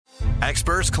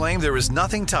Experts claim there is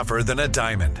nothing tougher than a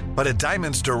diamond. But at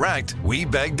Diamonds Direct, we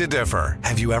beg to differ.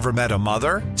 Have you ever met a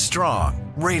mother?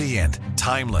 Strong, radiant,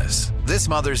 timeless. This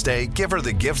Mother's Day, give her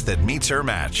the gift that meets her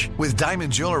match. With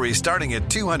diamond jewelry starting at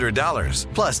 $200.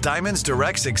 Plus Diamonds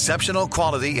Direct's exceptional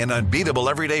quality and unbeatable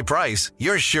everyday price,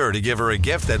 you're sure to give her a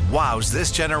gift that wows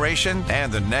this generation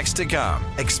and the next to come.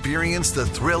 Experience the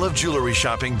thrill of jewelry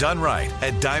shopping done right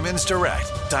at Diamonds Direct.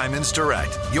 Diamonds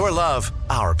Direct. Your love,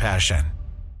 our passion.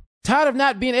 Tired of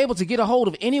not being able to get a hold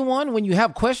of anyone when you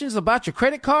have questions about your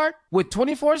credit card? With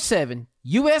 24/7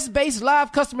 U.S.-based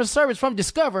live customer service from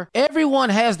Discover, everyone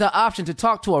has the option to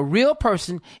talk to a real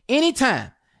person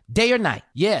anytime, day or night.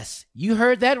 Yes, you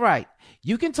heard that right.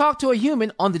 You can talk to a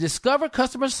human on the Discover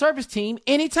customer service team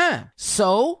anytime.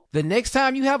 So, the next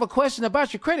time you have a question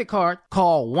about your credit card,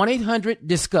 call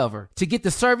 1-800-DISCOVER to get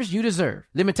the service you deserve.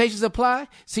 Limitations apply.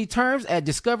 See terms at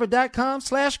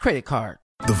discover.com/creditcard.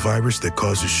 The virus that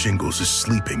causes shingles is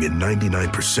sleeping in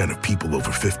 99% of people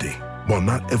over 50. While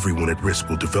not everyone at risk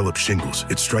will develop shingles,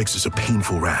 it strikes as a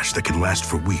painful rash that can last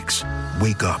for weeks.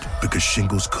 Wake up, because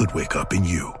shingles could wake up in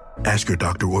you. Ask your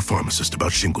doctor or pharmacist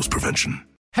about shingles prevention.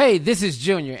 Hey, this is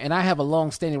Junior, and I have a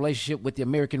long-standing relationship with the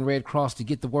American Red Cross to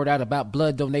get the word out about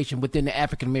blood donation within the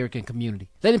African-American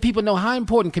community, letting people know how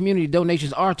important community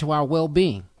donations are to our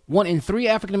well-being. 1 in 3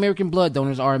 African-American blood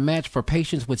donors are a match for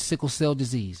patients with sickle cell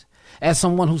disease. As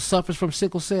someone who suffers from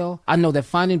sickle cell, I know that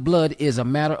finding blood is a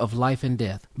matter of life and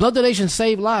death. Blood donations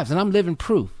save lives, and I'm living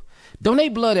proof.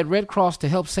 Donate blood at Red Cross to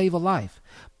help save a life.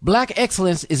 Black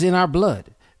excellence is in our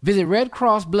blood. Visit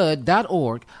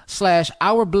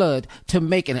redcrossblood.org/ourblood to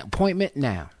make an appointment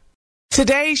now.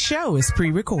 Today's show is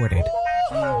pre-recorded.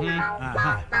 Y'all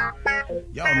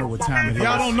know what time it is.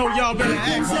 Y'all don't know, y'all better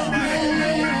ask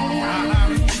somebody.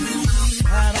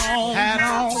 Hat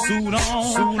on, suit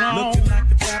on, looking like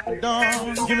the Dapper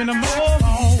Dawn, giving them all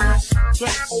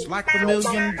dressed like $1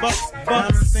 million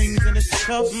bucks, things in his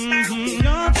cuffs.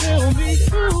 Y'all tell me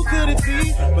who could it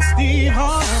be but Steve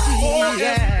Harvey? Oh,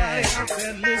 yeah, out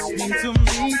there listening to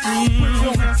me. Put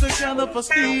your hands together for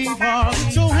Steve Harvey.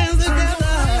 Put your hands together.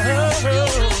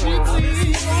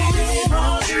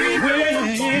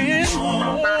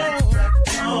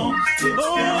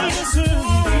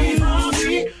 Steve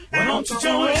Harvey. Why don't you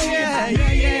join? Yeah.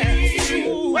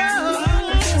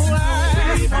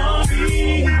 Steve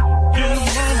Harvey. Get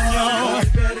him on, y'all.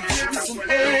 Better give me some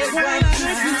eggs right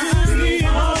now. Steve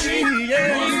Harvey.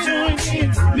 Yeah, join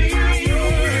me.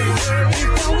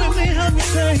 Come with me, help me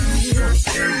say.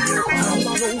 I'm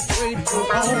no afraid to go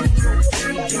on.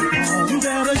 You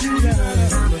gotta.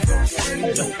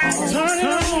 Turn it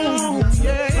on.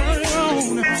 Yeah, turn it on.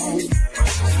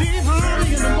 Steve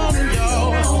Harvey in the morning,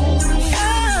 y'all.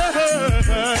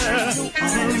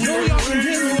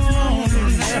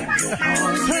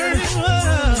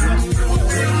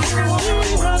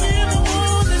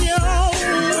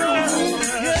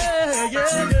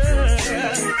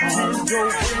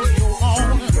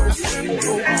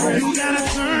 You gotta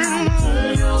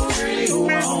turn your radio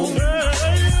on.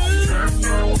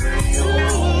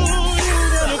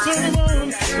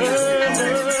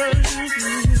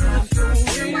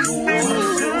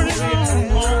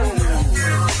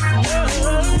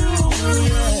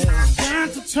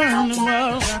 Turn them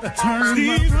out.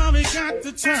 Steve Harvey got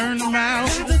to turn them out.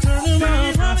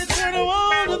 Steve Harvey turn them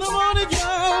on to the morning,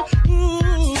 y'all.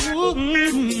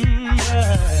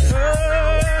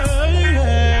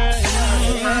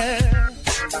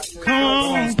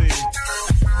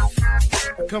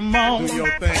 Come on. Do your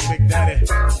thing, Big Daddy.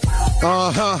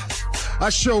 I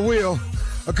sure will.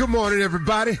 Good morning,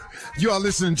 everybody. You are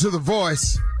listening to The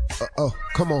Voice.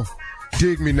 Come on.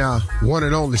 Dig me now. One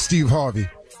and only Steve Harvey.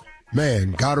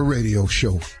 Man, got a radio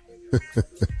show.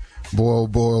 Boy, oh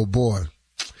boy, oh boy.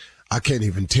 I can't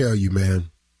even tell you,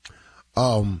 man.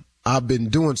 I've been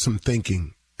doing some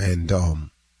thinking, and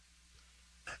one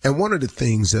of the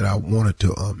things that I wanted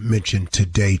to mention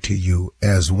today to you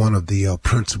as one of the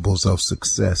principles of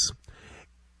success,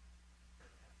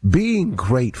 being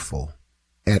grateful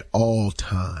at all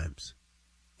times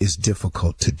is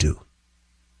difficult to do.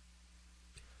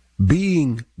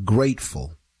 Being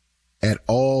grateful at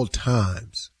all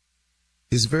times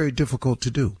is very difficult to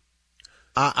do.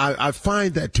 I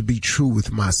find that to be true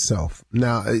with myself.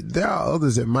 Now, there are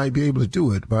others that might be able to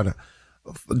do it, but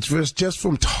just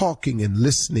from talking and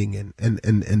listening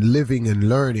and living and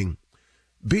learning,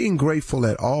 being grateful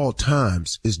at all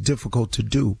times is difficult to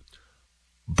do,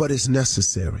 but it's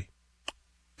necessary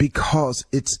because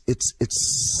it's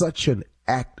such an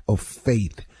act of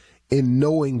faith in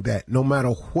knowing that no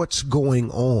matter what's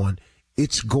going on,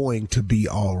 it's going to be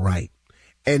all right.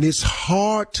 And it's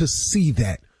hard to see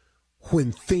that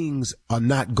when things are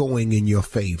not going in your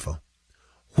favor,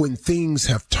 when things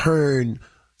have turned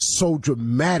so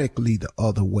dramatically the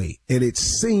other way, and it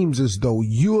seems as though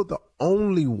you're the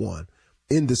only one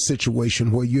in the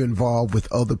situation where you're involved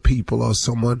with other people, or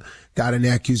someone got an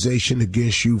accusation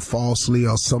against you falsely,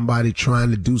 or somebody trying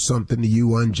to do something to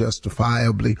you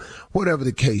unjustifiably, whatever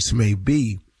the case may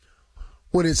be.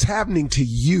 When it's happening to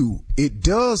you, it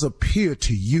does appear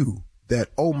to you that,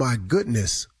 oh my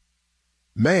goodness,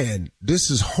 man, this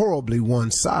is horribly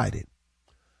one-sided.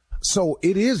 So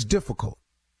it is difficult.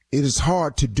 It is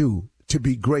hard to do, to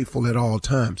be grateful at all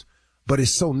times, but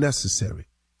it's so necessary.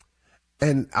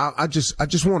 And I just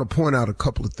want to point out a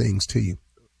couple of things to you.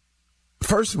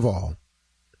 First of all,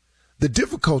 the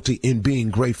difficulty in being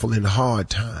grateful in hard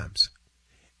times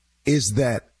is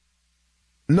that,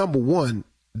 number one,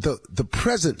 the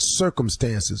present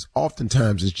circumstances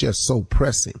oftentimes is just so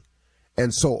pressing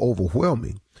and so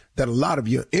overwhelming that a lot of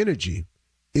your energy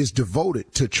is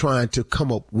devoted to trying to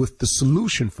come up with the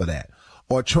solution for that,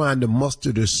 or trying to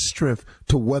muster the strength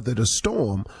to weather the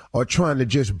storm, or trying to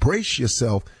just brace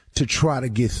yourself to try to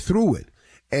get through it.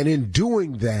 And in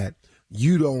doing that,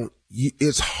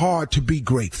 it's hard to be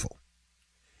grateful.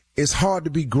 It's hard to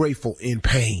be grateful in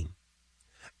pain.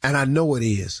 And I know it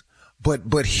is.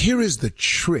 But here is the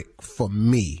trick for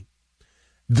me.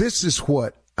 This is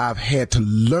what I've had to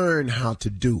learn how to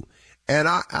do. And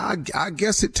I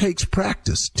guess it takes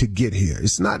practice to get here.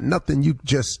 It's not nothing you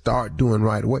just start doing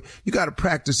right away. You got to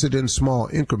practice it in small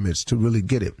increments to really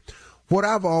get it. What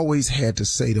I've always had to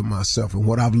say to myself, and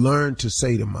what I've learned to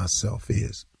say to myself,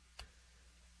 is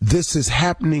this is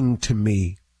happening to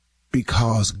me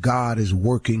because God is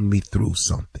working me through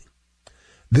something.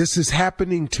 This is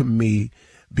happening to me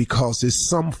because it's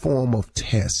some form of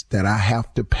test that I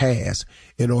have to pass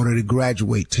in order to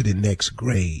graduate to the next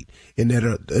grade,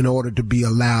 in order to be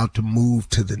allowed to move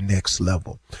to the next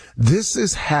level. This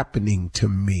is happening to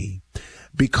me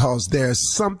because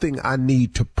there's something I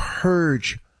need to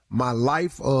purge my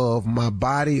life of, my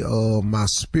body of, my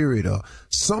spirit of.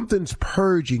 Something's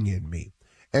purging in me.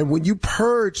 And when you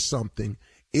purge something,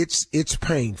 it's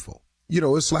painful. You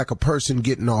know, it's like a person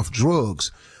getting off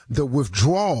drugs. The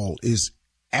withdrawal is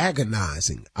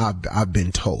agonizing, I've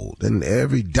been told. And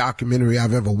every documentary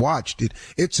I've ever watched,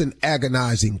 it's an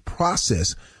agonizing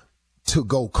process to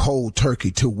go cold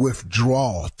turkey, to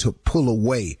withdraw, to pull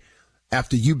away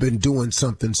after you've been doing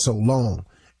something so long.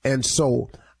 And so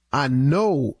I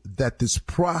know that this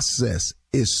process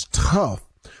is tough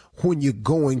when you're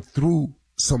going through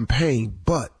some pain,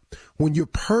 but when you're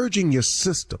purging your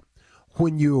system,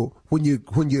 when you're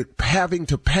having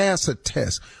to pass a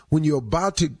test, when you're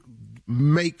about to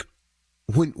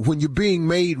when you're being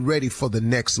made ready for the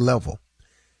next level,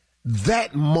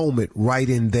 that moment right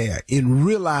in there, in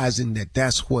realizing that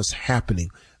that's what's happening,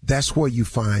 that's where you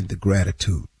find the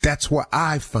gratitude. That's where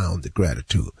I found the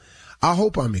gratitude. I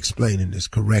hope I'm explaining this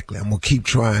correctly. I'm going to keep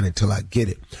trying until I get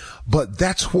it. But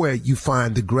that's where you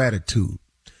find the gratitude.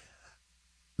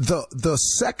 The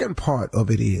second part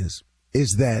of it is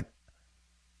that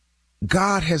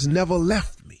God has never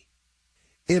left me.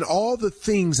 In all the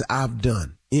things I've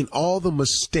done, in all the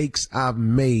mistakes I've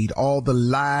made, all the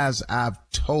lies I've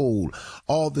told,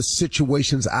 all the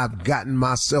situations I've gotten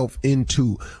myself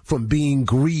into from being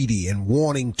greedy and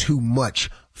wanting too much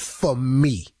for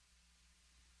me,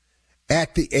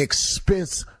 at the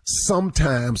expense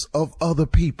sometimes of other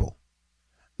people,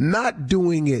 not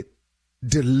doing it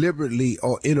deliberately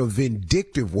or in a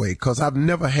vindictive way, because I've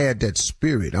never had that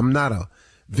spirit. I'm not a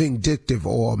vindictive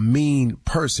or a mean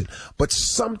person, but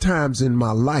sometimes in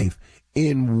my life,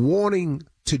 in wanting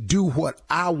to do what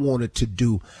I wanted to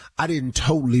do, I didn't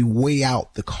totally weigh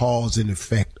out the cause and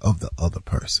effect of the other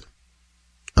person.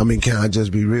 I mean, can I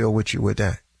just be real with you with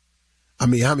that? I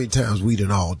mean, how many times we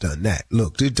done all done that?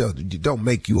 Look, it don't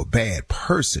make you a bad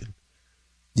person.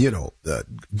 You know,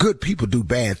 good people do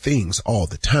bad things all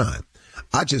the time.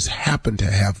 I just happen to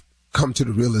have come to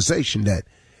the realization that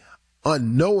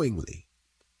unknowingly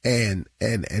and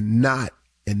not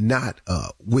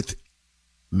with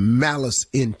malice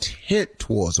intent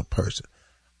towards a person,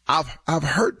 I've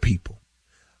hurt people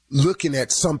looking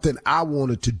at something I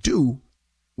wanted to do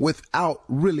without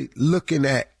really looking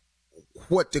at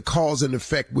what the cause and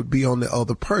effect would be on the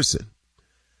other person.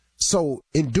 So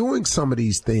in doing some of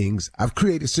these things, I've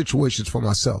created situations for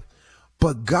myself,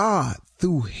 but God,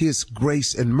 through his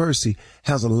grace and mercy,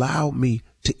 has allowed me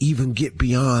to even get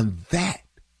beyond that.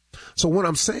 So when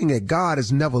I'm saying that God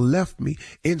has never left me,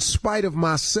 in spite of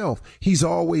myself, he's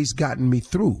always gotten me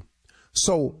through.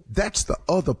 So that's the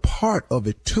other part of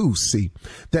it too, see,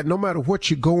 that no matter what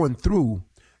you're going through,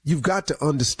 you've got to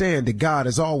understand that God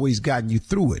has always gotten you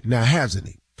through it. Now, hasn't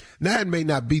he? Now, it may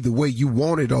not be the way you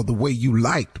wanted or the way you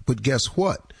liked, but guess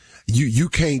what? You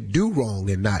can't do wrong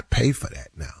and not pay for that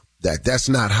now. That's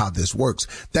not how this works.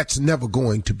 That's never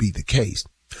going to be the case.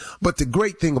 But the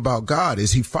great thing about God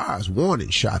is he fires warning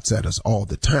shots at us all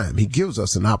the time. He gives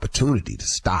us an opportunity to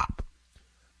stop.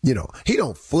 You know, he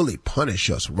don't fully punish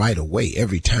us right away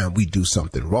every time we do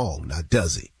something wrong. Now,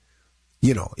 does he?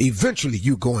 You know, eventually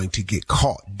you're going to get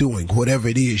caught doing whatever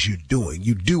it is you're doing.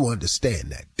 You do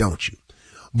understand that, don't you?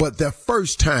 But the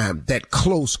first time, that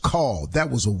close call,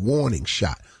 that was a warning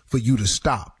shot for you to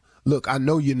stop. Look, I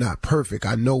know you're not perfect.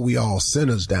 I know we all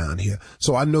sinners down here.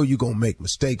 So I know you're going to make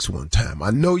mistakes one time.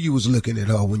 I know you was looking at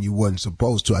her when you wasn't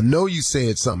supposed to. I know you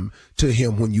said something to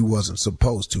him when you wasn't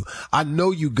supposed to. I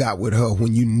know you got with her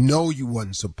when you know you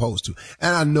wasn't supposed to.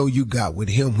 And I know you got with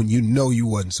him when you know you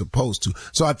wasn't supposed to.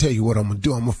 So I tell you what I'm going to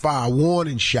do. I'm going to fire a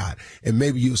warning shot and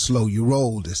maybe you'll slow your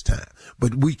roll this time.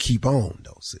 But we keep on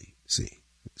though. See,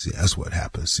 that's what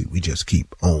happens. See, we just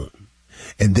keep on.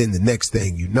 And then the next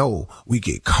thing you know, we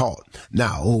get caught.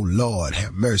 Now, oh, Lord,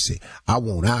 have mercy. I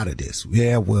want out of this.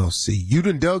 Yeah, well, see, you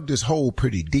done dug this hole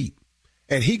pretty deep.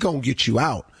 And he gonna get you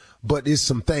out. But there's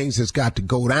some things that's got to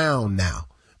go down now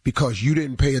because you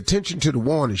didn't pay attention to the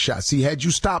warning shot. See, had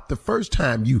you stopped the first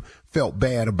time you felt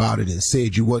bad about it and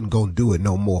said you wasn't gonna do it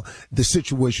no more, the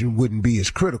situation wouldn't be as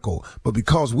critical. But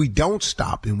because we don't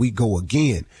stop and we go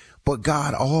again, but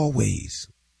God always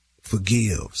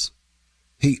forgives.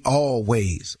 He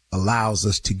always allows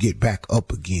us to get back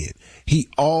up again. He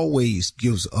always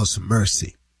gives us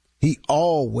mercy. He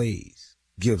always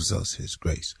gives us his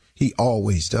grace. He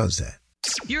always does that.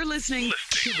 You're listening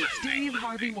to the Steve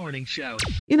Harvey Morning Show.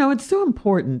 You know, it's so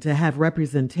important to have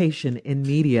representation in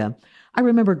media. I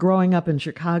remember growing up in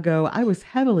Chicago, I was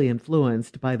heavily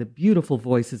influenced by the beautiful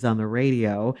voices on the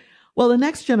radio. Well, the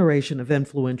next generation of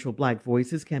influential Black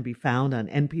voices can be found on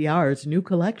NPR's new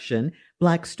collection,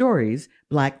 Black Stories,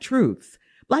 Black Truths.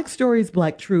 Black Stories,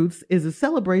 Black Truths is a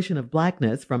celebration of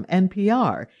Blackness from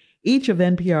NPR. Each of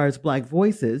NPR's Black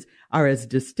voices are as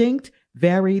distinct,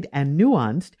 varied, and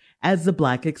nuanced as the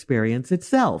Black experience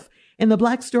itself. In the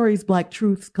Black Stories, Black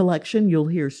Truths collection, you'll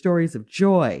hear stories of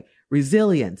joy,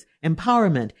 resilience,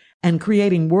 empowerment, and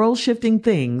creating world-shifting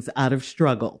things out of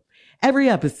struggle. Every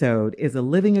episode is a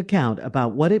living account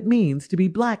about what it means to be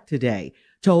Black today,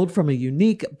 told from a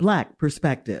unique Black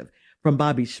perspective. From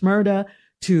Bobby Shmurda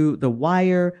to The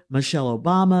Wire, Michelle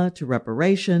Obama to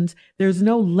reparations, there's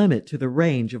no limit to the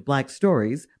range of Black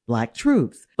stories, Black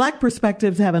truths. Black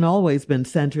perspectives haven't always been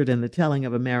centered in the telling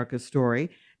of America's story.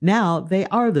 Now they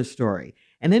are the story.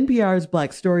 In NPR's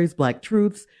Black Stories, Black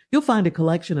Truths, you'll find a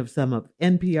collection of some of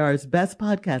NPR's best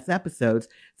podcast episodes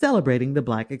celebrating the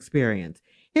Black experience.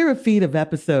 Hear a feed of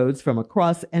episodes from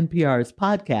across NPR's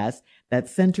podcasts that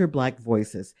center Black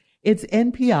voices. It's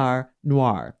NPR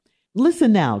Noir.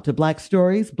 Listen now to Black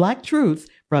Stories, Black Truths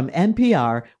from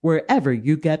NPR wherever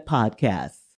you get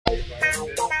podcasts.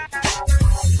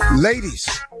 Ladies,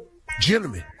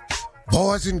 gentlemen,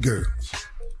 boys and girls,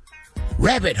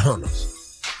 rabbit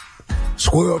hunters,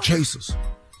 squirrel chasers,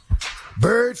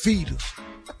 bird feeders,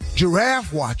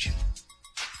 giraffe watchers,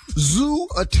 zoo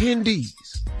attendees,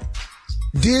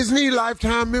 Disney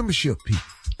lifetime membership people,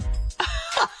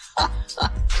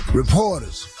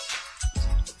 reporters,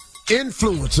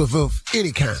 influencers of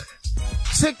any kind,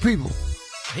 sick people.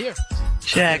 Here.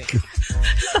 Check.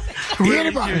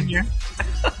 Anybody. Junior.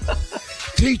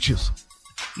 Teachers.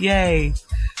 Yay.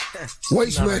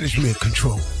 Waste management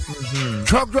control.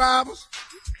 Truck drivers.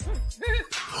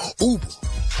 Uber.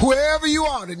 Whoever you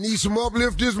are that needs some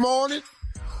uplift this morning,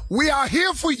 we are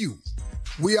here for you.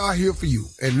 We are here for you.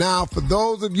 And now for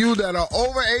those of you that are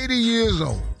over 80 years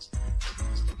old,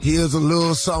 here's a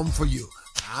little something for you.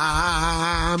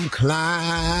 I'm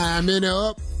climbing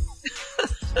up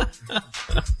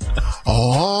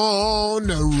on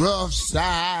the rough side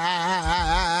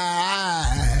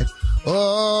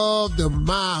of the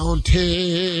mountain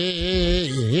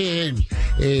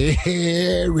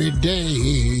every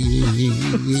day.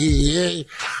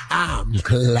 I'm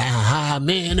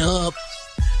climbing up.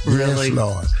 Really? Yes,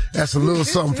 Lord. That's a little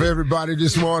something for everybody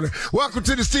this morning. Welcome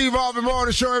to the Steve Harvey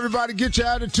Morning Show, everybody. Get your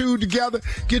attitude together.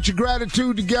 Get your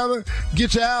gratitude together.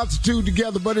 Get your altitude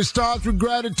together. But it starts with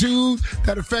gratitude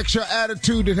that affects your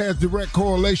attitude. It has direct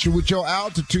correlation with your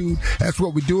altitude. That's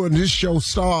what we do. And this show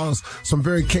stars some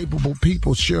very capable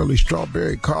people. Shirley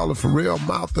Strawberry, Carla Farrell,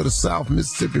 Mouth of the South,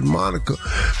 Mississippi Monica,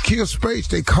 Kill Space.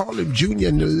 They call him Junior,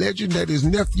 and the legend that his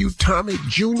nephew Tommy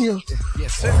Jr.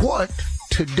 Yes, sir. What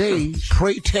today,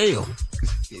 pray tell,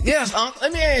 Yes, Uncle.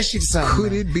 Let me ask you something.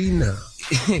 could it be now?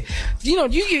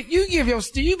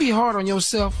 you be hard on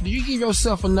yourself? Do you give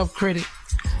yourself enough credit?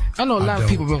 I know a lot of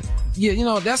people, but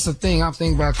that's the thing I'm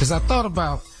thinking about, because I thought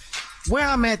about where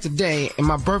I'm at today and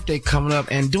my birthday coming up,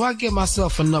 and do I give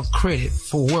myself enough credit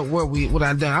for what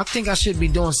I've done? I think I should be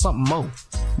doing something more.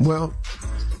 Well,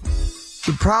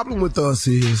 the problem with us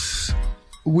is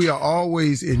we are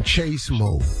always in chase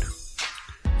mode,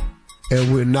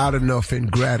 and we're not enough in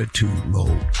gratitude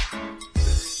mode.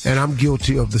 And I'm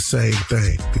guilty of the same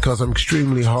thing because I'm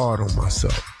extremely hard on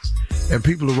myself. And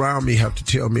people around me have to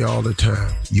tell me all the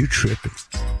time, you tripping.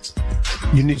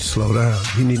 You need to slow down.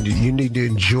 You need to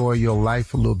enjoy your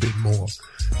life a little bit more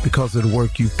because of the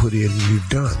work you put in and you've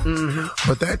done. Mm-hmm.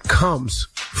 But that comes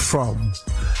from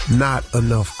not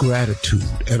enough gratitude.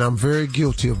 And I'm very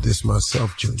guilty of this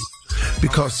myself, Junior.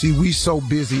 Because, see, we so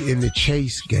busy in the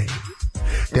chase game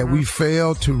that we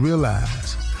fail to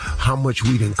realize how much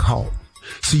we done caught.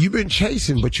 See, you've been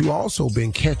chasing, but you also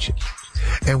been catching.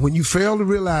 And when you fail to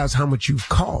realize how much you've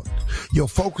caught, your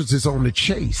focus is on the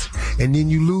chase, and then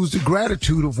you lose the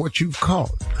gratitude of what you've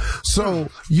caught. So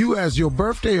you, as your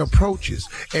birthday approaches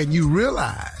and you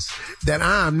realize that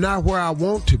I'm not where I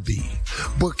want to be,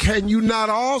 but can you not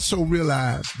also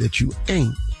realize that you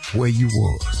ain't where you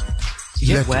was?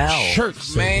 Yeah, the church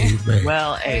say amen.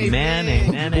 Well,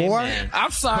 amen. Boy, amen.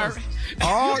 I'm sorry.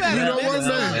 Oh, you know what,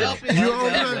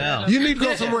 man? You need to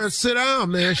go somewhere and sit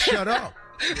down, man. Shut up.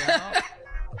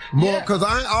 More, because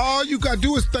all you got to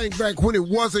do is think back when it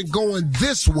wasn't going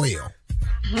this well.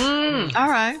 All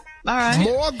right.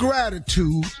 More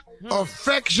gratitude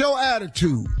affects your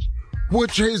attitude,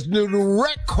 which is the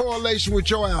direct correlation with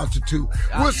your altitude.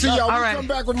 We'll see y'all. We'll come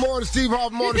back with more of the Steve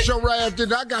Harvey Morning Show right after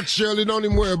that. I got Shirley. Don't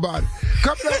even worry about it.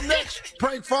 Come back next.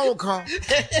 Prank phone call.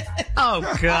 Oh,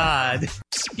 God.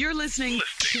 You're listening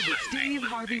to the Steve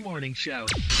Harvey Morning Show.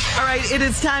 All right, it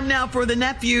is time now for the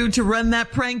nephew to run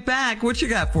that prank back. What you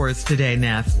got for us today,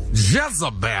 Neff?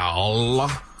 Jezebel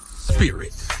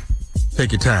spirit.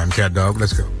 Take your time, cat dog.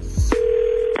 Let's go.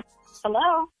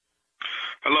 Hello?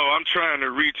 Hello, I'm trying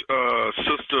to reach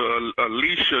Sister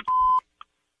Alicia.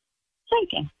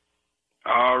 Speaking.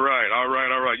 All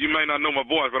right. You may not know my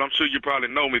voice, but I'm sure you probably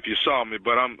know me if you saw me,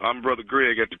 but I'm Brother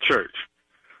Greg at the church.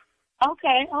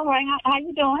 Okay, all right. How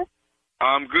you doing?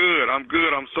 I'm good. I'm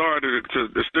sorry to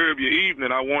disturb your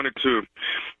evening. I wanted to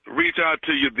reach out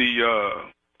to you.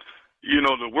 The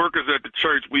workers at the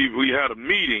church, we had a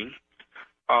meeting.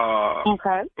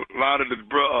 Okay. A lot of the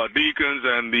deacons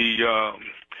and the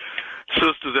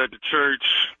sisters at the church,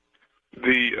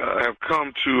 have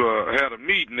come to had a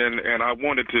meeting, and I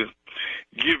wanted to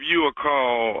give you a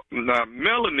call. Now,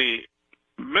 Melanie,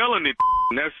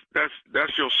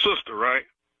 that's your sister, right?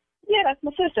 Yeah, that's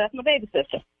my sister. That's my baby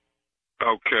sister.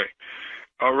 Okay.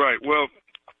 All right. Well,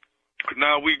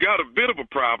 now we got a bit of a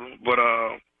problem, but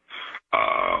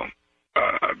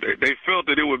they felt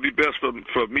that it would be best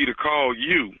for me to call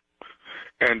you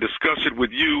and discuss it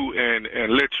with you and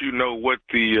let you know what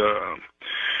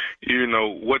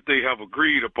what they have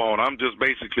agreed upon. I'm just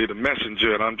basically the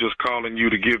messenger, and I'm just calling you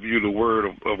to give you the word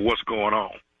of what's going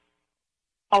on.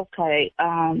 Okay.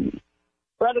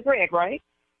 Brother Greg, right?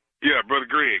 Yeah, Brother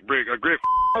Greg. Greg. Okay.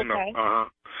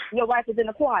 Your wife is in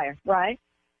the choir, right?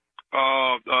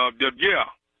 Yeah.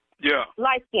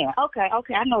 Light skin. Okay.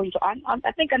 I know you.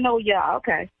 I think I know you.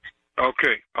 Okay.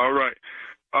 Okay. All right.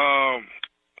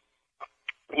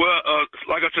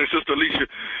 Like I said, Sister Alicia,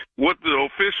 what the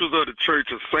officials of the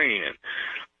church are saying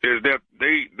is that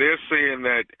they're saying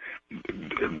that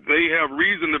they have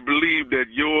reason to believe that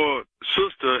your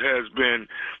sister has been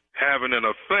having an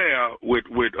affair with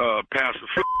Pastor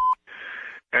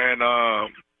and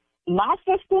my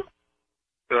sister.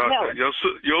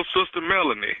 Your sister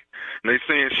Melanie. And they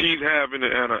saying she's had an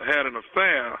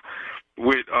affair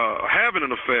with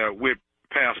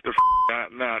Pastor.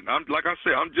 Now, like I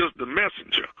said, I'm just the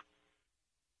messenger.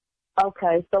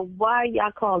 Okay, so why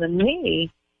y'all calling me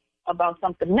about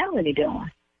something Melanie doing?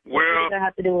 Well, what does that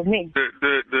have to do with me?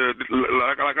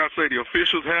 Like I say, the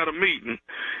officials had a meeting,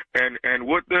 and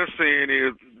what they're saying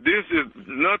is this is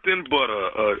nothing but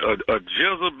a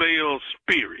Jezebel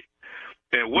spirit.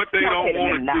 And what they don't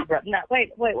want to do... No,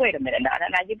 wait a minute.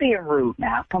 Now, you're being rude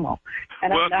now. Come on.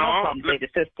 And well, I'm the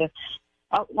sister.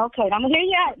 Oh, okay, I'm going to hear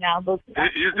you out now. But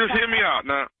you just hear me out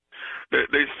now.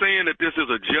 They're saying that this is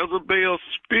a Jezebel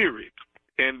spirit,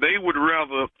 and they would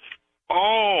rather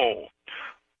all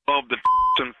of the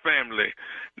family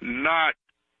not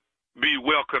be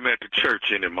welcome at the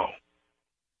church anymore.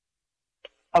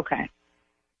 Okay.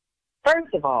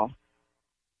 First of all,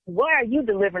 why are you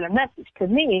delivering a message to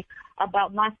me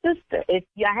about my sister? If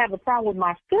I have a problem with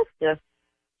my sister,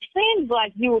 seems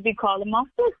like you would be calling my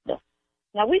sister.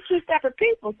 Now, we two separate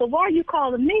people, so why are you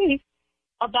calling me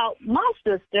about my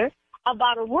sister,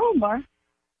 about a rumor,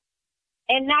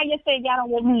 and now you're saying y'all don't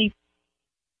want me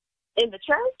in the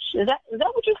church? Is that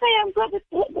what you're saying, brother?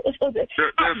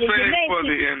 They're saying for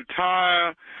the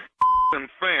entire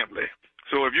family.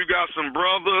 So if you got some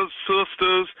brothers,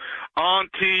 sisters,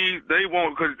 aunties, they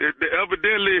want, because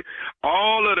evidently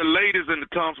all of the ladies in the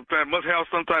Thompson family must have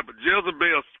some type of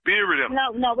Jezebel spirit in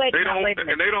them. No, wait a minute.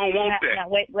 And they don't want that. Now,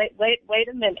 wait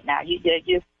a minute now. You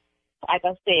like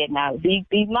I said, now be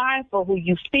mindful who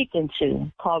you speaking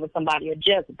to, calling somebody a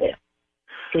Jezebel.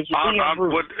 Because you're being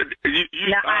rude.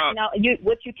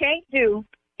 What you can't do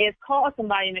is call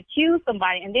somebody and accuse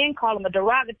somebody and then call them a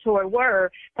derogatory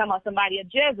word, talking about somebody a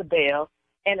Jezebel.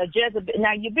 And a Jezebel.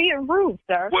 Now you're being rude,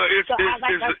 sir. Well, it's a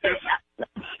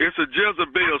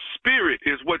Jezebel spirit,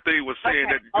 is what they were saying.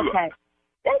 Okay.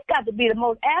 That's got to be the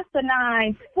most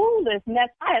asinine foolishness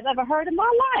I have ever heard in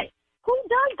my life. Who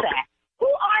does that? Who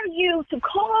are you to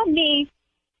call me?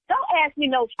 Don't ask me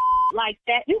no like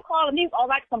that. You calling me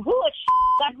like some hood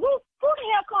Like who the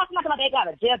hell calls somebody like they got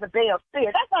a Jezebel spirit?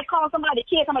 That's like calling somebody a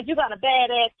kid, talking about you got a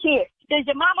badass kid. Does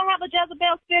your mama have a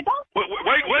Jezebel spirit?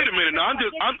 Wait a minute. Now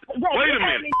wait a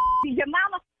minute. Your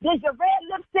mama, does your red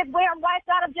lipstick wearing white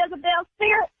got a Jezebel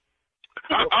spirit?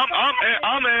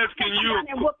 I'm asking you.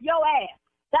 And whoop your ass.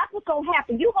 That's what's gonna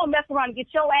happen. You gonna mess around and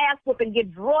get your ass whooped and get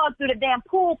drugged through the damn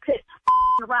pool pit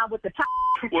around with the top.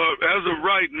 Well, as of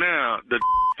right now, the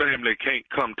family can't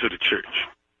come to the church.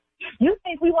 You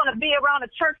think we want to be around a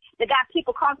church that got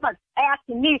people constantly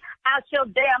asking me, out your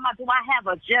damn mouth, do I have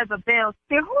a Jezebel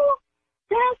spirit? Who?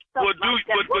 But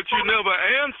you never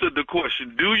answered the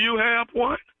question. Do you have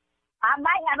one? I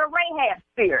might have a Rahab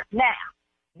spirit. Now,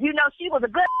 you know she was a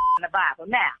good in the Bible.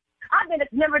 Now, I've been a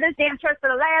member of this damn church for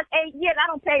the last 8 years. I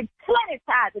don't pay plenty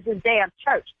tithes at this damn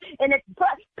church. And if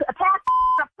Pastor has a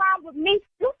problem with me,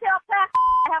 you tell Pastor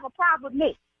I have a problem with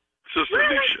me. Sister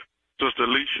Alicia.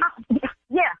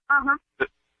 Yeah,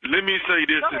 Let me say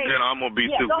this and then I'm going to be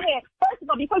through. Go ahead. First of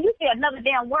all, before you say another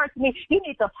damn word to me, you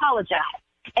need to apologize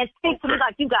and speak to me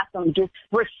like you got some just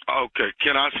respect. Okay,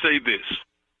 can I say this?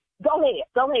 Go ahead.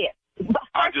 But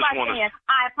I just want to.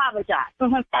 I apologize.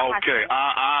 Okay,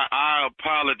 I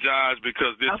apologize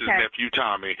because this is Nephew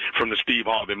Tommy from the Steve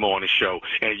Harvey Morning Show,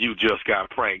 and you just got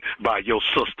pranked by your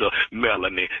sister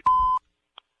Melanie.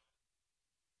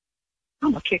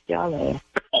 I'm gonna kick y'all ass.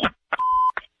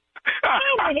 That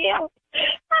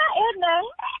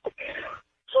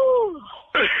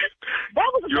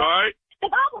was you all right? That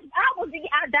was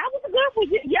a good one.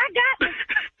 Y'all got me.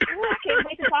 Ooh, I can't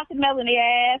wait to talk to Melanie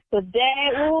ass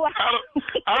today. Ooh.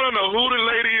 I don't know who the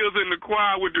lady is in the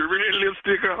choir with the red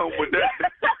lipstick on, but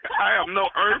I have no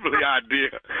earthly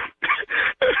idea.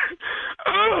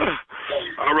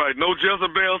 All right, no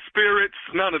Jezebel spirits,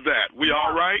 none of that. We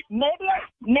all right?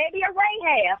 Maybe a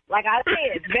Rahab, like I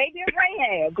said, maybe a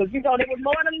Rahab, because you know there was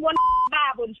more than one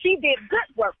Bible, and she did good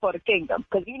work for the kingdom,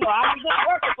 because you know I'm a good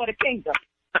worker for the kingdom.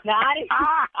 Now I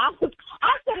said,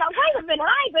 now wait a minute,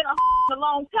 I ain't been a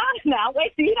long time now.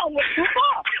 Wait till you don't went too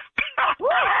far.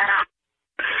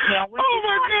 Oh my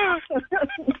God!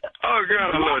 Oh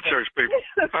God, I love church people.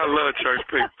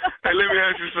 Hey, let me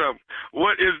ask you something.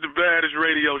 What is the baddest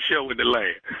radio show in the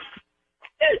land?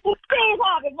 The Steve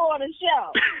Harvey Morning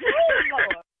Show.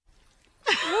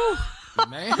 Lord.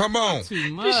 Man, come on.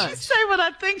 Too much. Did she say what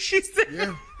I think she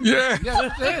said? Yeah.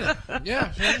 That's it.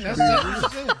 Yeah, that's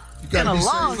it. In a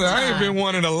long time. I ain't been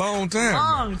one in a long time.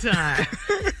 Long time.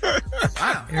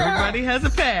 Wow. Everybody has a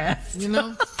past. You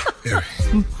know?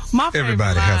 My favorite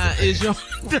Everybody has a is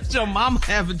does your mama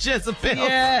have a Jezebel?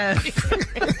 Yes.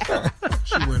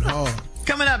 She went hard.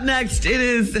 Coming up next, it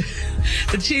is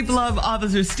the Chief Love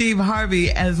Officer Steve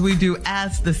Harvey as we do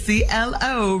Ask the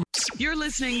CLO. You're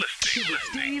listening to the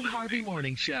Steve Harvey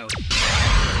Morning Show.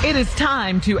 It is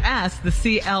time to Ask the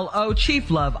CLO Chief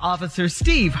Love Officer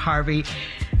Steve Harvey.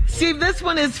 Steve, this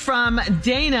one is from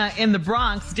Dana in the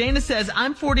Bronx. Dana says,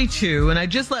 I'm 42 and I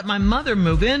just let my mother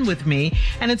move in with me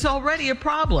and it's already a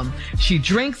problem. She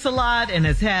drinks a lot and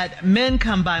has had men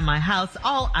come by my house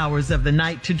all hours of the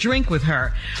night to drink with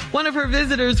her. One of her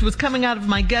visitors was coming out of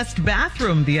my guest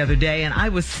bathroom the other day and I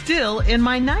was still in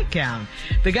my nightgown.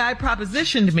 The guy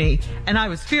propositioned me and I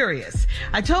was furious.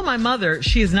 I told my mother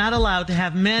she is not allowed to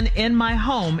have men in my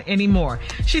home anymore.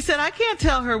 She said, I can't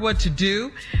tell her what to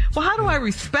do. Well, how do I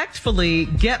respectfully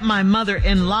get my mother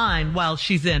in line while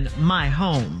she's in my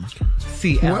home?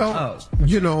 CLO. Well,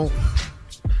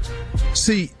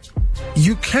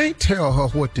 you can't tell her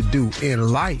what to do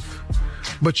in life,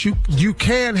 but you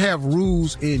can have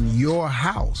rules in your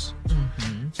house.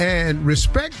 Mm-hmm. And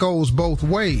respect goes both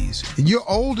ways. You're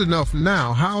old enough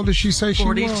now. How old does she say she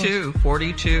was?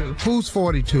 42. Who's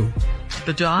 42?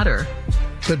 The daughter.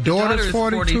 The daughter's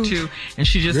 42, and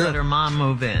she just let her mom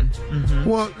move in. Mm-hmm.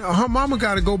 Well, her mama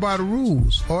got to go by the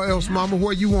rules, or else, mama,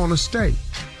 where you want to stay.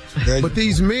 But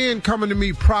these men coming to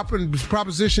me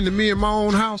proposition to me in my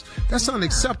own house, that's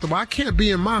unacceptable. I can't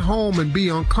be in my home and be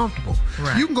uncomfortable.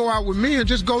 Right. You can go out with me and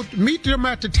just go meet them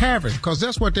at the tavern, because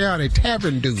that's what they are. They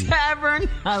tavern dudes. Tavern?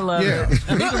 I love it.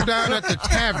 Meet them down at the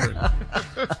tavern.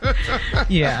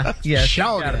 Yeah.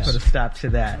 Got to put a stop to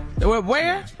that.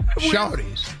 Where?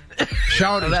 Shawty's.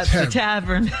 Oh, that's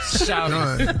tavern. The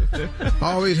tavern. Shawty's.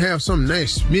 Always have some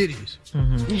nice smitties.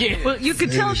 Mm-hmm. Yeah. Well, you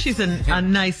could tell she's a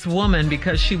nice woman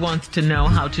because she wants to know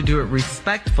how to do it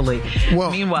respectfully.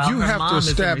 Well, meanwhile, you her have mom to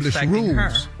establish rules.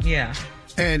 Her. Yeah.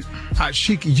 And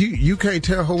you can't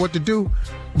tell her what to do,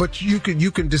 but you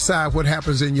can decide what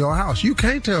happens in your house. You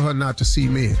can't tell her not to see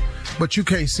men, but you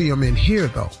can't see them in here,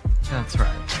 though. That's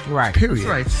right. Right. Period. That's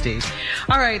right, Steve.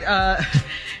 All right.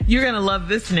 You're going to love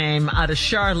this name out of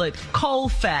Charlotte,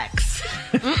 Colfax.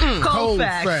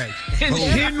 Colfax.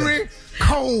 Henry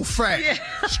Colfax.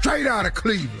 Yeah. Straight out of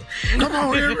Cleveland. Come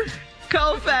on, Henry.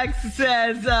 Colfax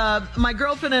says, my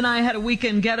girlfriend and I had a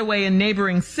weekend getaway in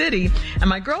neighboring city, and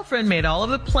my girlfriend made all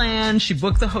of the plans. She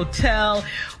booked the hotel.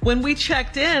 When we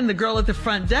checked in, the girl at the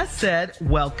front desk said,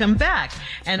 "Welcome back,"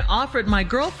 and offered my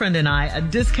girlfriend and I a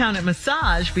discounted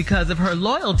massage because of her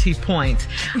loyalty points.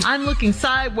 I'm looking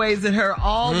sideways at her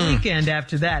all weekend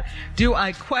after that. Do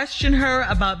I question her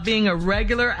about being a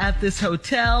regular at this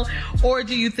hotel, or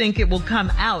do you think it will come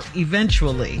out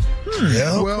eventually?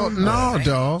 Yeah, well, no,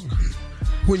 dog.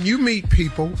 When you meet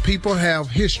people have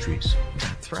histories.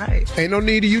 That's right. Ain't no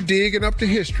need of you digging up the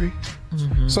history.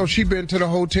 Mm-hmm. So she been to the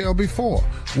hotel before.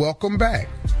 Welcome back.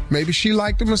 Maybe she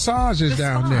liked the massages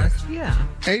down there. Yeah.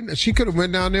 She could have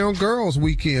went down there on girls'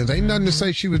 weekends. Ain't nothing to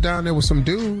say she was down there with some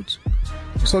dudes.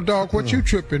 So, dog, what you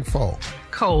tripping for?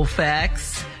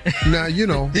 Colfax. Now, you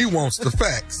know. He wants the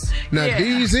facts. Now,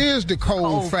 these is the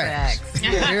cold facts.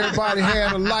 Everybody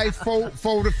had a life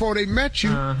before they met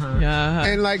you.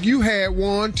 And like you had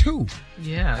one, too.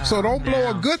 Yeah. So don't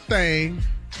blow a good thing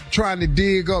trying to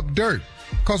dig up dirt.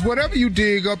 Because whatever you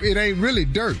dig up, it ain't really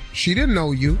dirt. She didn't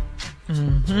know you.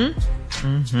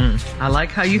 I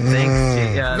like how you think.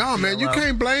 No, man, you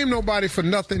can't blame nobody for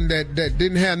nothing that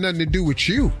didn't have nothing to do with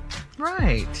you.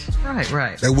 Right.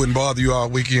 That wouldn't bother you all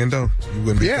weekend, though? You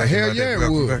wouldn't be thinking hell about yeah, that.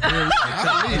 it would.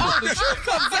 The truth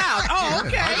comes out. Oh,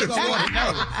 okay.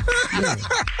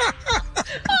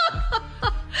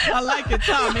 I like it,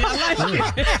 Tommy. I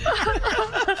like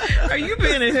it. Are you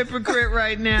being a hypocrite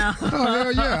right now? Oh,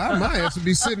 hell yeah. I might have to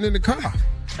be sitting in the car.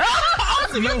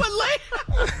 So you would lay.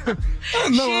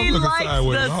 She likes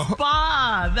the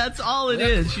spa. That's all it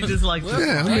is. She just likes the spa.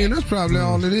 Yeah, I mean, that's probably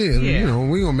all it is. Yeah. You know,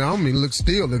 I don't mean look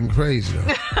still looking crazy,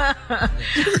 though.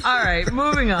 All right,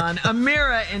 moving on.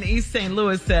 Amira in East St.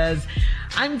 Louis says,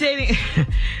 I'm dating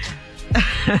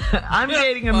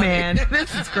a man.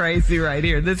 This is crazy right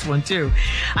here. This one too.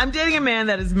 I'm dating a man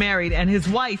that is married and his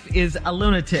wife is a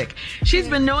lunatic. She's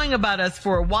been knowing about us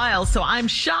for a while, so I'm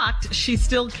shocked she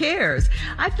still cares.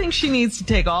 I think she needs to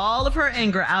take all of her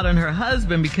anger out on her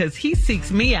husband because he seeks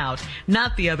me out,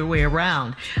 not the other way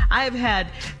around. I have had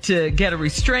to get a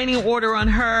restraining order on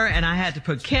her, and I had to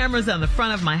put cameras on the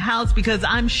front of my house because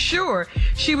I'm sure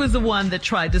she was the one that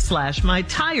tried to slash my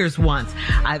tires once.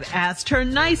 I've asked her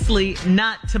nicely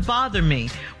not to bother me.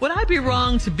 Would I be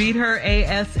wrong to beat her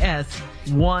ASS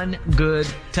one good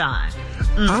time?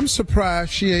 I'm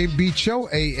surprised she ain't beat your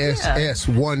ASS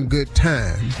one good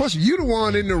time. Plus, you the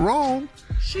one in the wrong.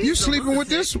 You sleeping with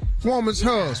this woman's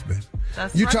husband.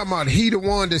 That's you right. talking about he the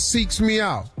one that seeks me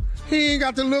out. He ain't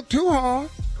got to look too hard.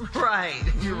 Right.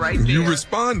 You're right there. You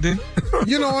responding.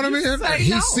 You know what I mean?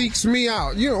 He seeks me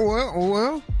out. You know,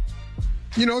 well,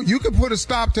 you know, you could put a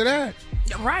stop to that.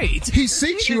 Right. He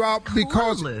seeks you out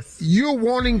because you're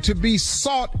wanting to be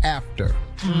sought after.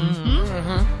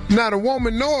 Now, the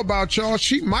woman know about y'all.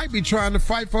 She might be trying to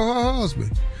fight for her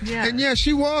husband. Yeah. And yeah,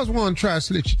 she was one trying to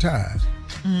slit your tires.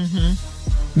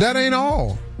 That ain't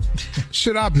all.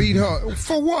 Should I beat her?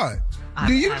 For what?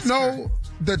 Do you know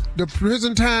the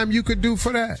prison time you could do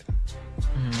for that?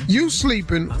 You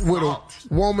sleeping with a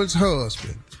woman's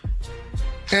husband.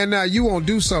 And now you won't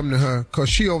do something to her because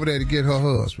she over there to get her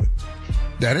husband.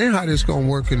 That ain't how this gonna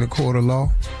work in the court of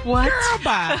law. What? Girl,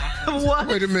 bye. What?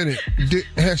 Wait a minute.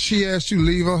 Has she asked you to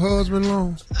leave her husband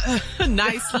alone?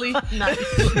 Nicely. I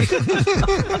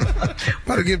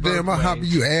don't give a damn about how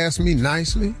you ask me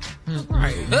nicely.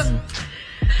 Right.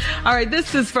 All right,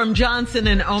 this is from Johnson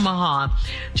in Omaha.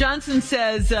 Johnson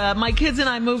says, my kids and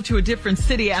I moved to a different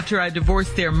city after I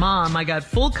divorced their mom. I got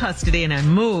full custody and I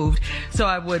moved so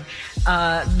I would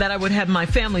have my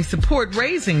family support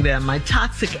raising them. My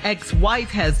toxic ex-wife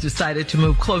has decided to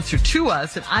move closer to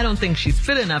us, and I don't think she's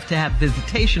fit enough to have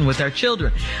visitation with our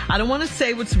children. I don't want to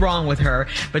say what's wrong with her,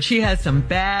 but she has some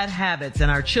bad habits,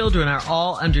 and our children are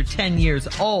all under 10 years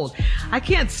old. I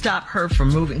can't stop her from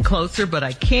moving closer, but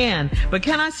I can. But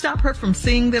can I stop her from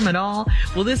seeing them at all?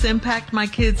 Will this impact my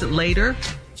kids later?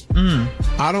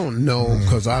 I don't know,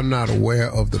 because I'm not aware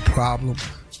of the problem.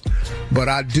 But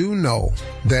I do know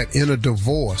that in a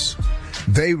divorce,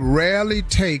 they rarely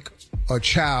take a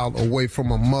child away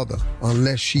from a mother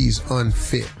unless she's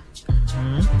unfit.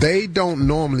 Mm-hmm. They don't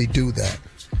normally do that.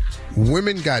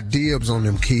 Women got dibs on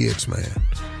them kids, man.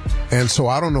 And so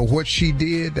I don't know what she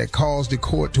did that caused the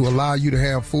court to allow you to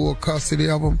have full custody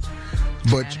of them.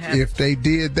 But if they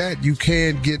did that, you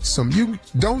can get some. You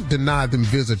don't deny them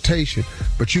visitation,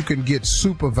 but you can get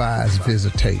supervised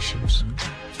visitations.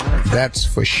 That's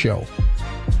for sure.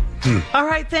 All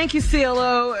right. Thank you,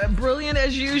 CLO. Brilliant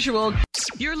as usual.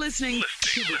 You're listening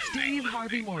to the Steve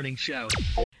Harvey Morning Show.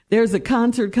 There's a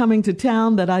concert coming to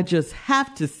town that I just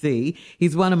have to see.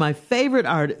 He's one of my favorite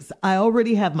artists. I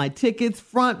already have my tickets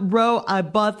front row. I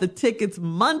bought the tickets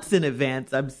months in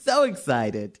advance. I'm so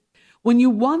excited. When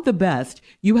you want the best,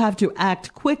 you have to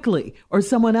act quickly or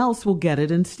someone else will get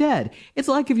it instead. It's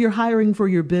like if you're hiring for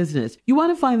your business. You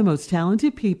want to find the most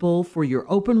talented people for your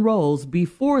open roles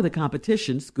before the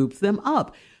competition scoops them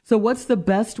up. So what's the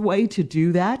best way to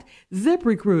do that?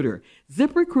 ZipRecruiter.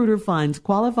 ZipRecruiter finds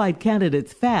qualified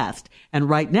candidates fast. And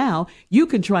right now, you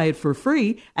can try it for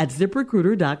free at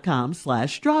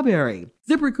ZipRecruiter.com/strawberry.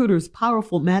 ZipRecruiter's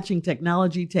powerful matching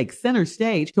technology takes center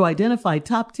stage to identify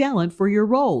top talent for your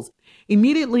roles.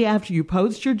 Immediately after you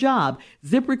post your job,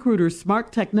 ZipRecruiter's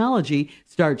smart technology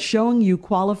starts showing you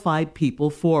qualified people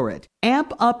for it.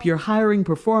 Amp up your hiring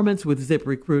performance with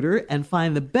ZipRecruiter and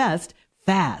find the best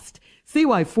fast. See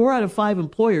why 4 out of 5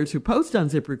 employers who post on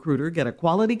ZipRecruiter get a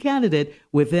quality candidate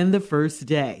within the first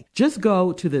day. Just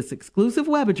go to this exclusive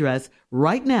web address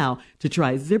right now to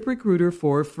try ZipRecruiter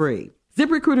for free.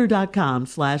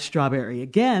 ZipRecruiter.com/strawberry.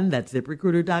 Again, that's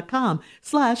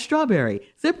ZipRecruiter.com/strawberry.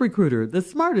 ZipRecruiter, the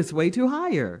smartest way to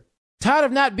hire. Tired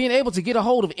of not being able to get a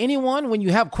hold of anyone when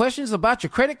you have questions about your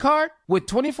credit card? With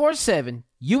 24/7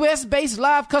 U.S.-based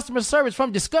live customer service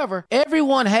from Discover,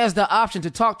 everyone has the option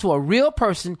to talk to a real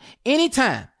person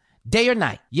anytime, day or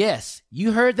night. Yes,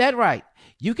 you heard that right.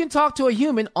 You can talk to a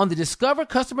human on the Discover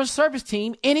customer service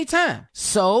team anytime.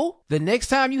 So, the next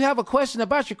time you have a question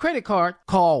about your credit card,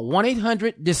 call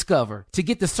 1-800-DISCOVER to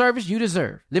get the service you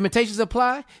deserve. Limitations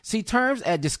apply. See terms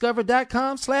at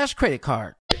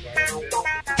discover.com/creditcard.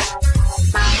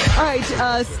 All right,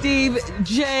 Steve,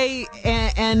 Jay,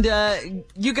 and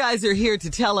you guys are here to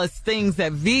tell us things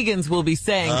that vegans will be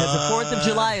saying because the 4th of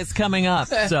July is coming up.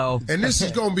 So, and this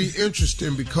is going to be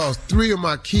interesting because 3 of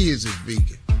my kids is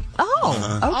vegan.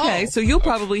 Oh, okay. So you'll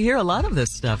probably hear a lot of this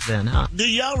stuff then, huh? Do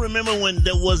y'all remember when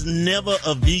there was never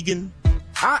a vegan?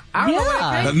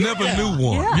 I never knew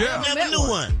one. Yeah. Never knew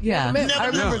one. Yeah. I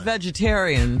remember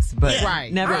vegetarians, but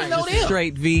never just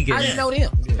straight vegan. I didn't know them.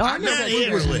 Oh, I know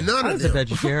vegetarian. I was a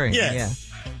vegetarian. Yeah.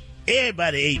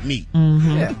 Everybody ate meat.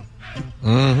 Mm-hmm. Yeah.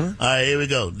 Mm-hmm. All right, here we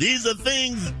go. These are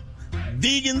things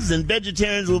vegans and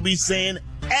vegetarians will be saying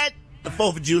at the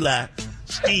 4th of July.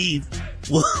 Steve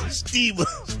will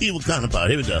comment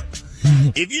about it. Here we go.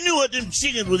 If you knew what them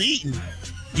chickens was eating,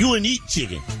 you wouldn't eat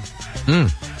chicken.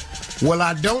 Well,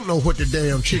 I don't know what the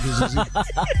damn chickens is eating.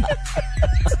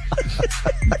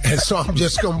 And so I'm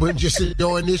just going to just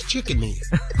enjoying this chicken then.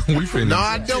 No,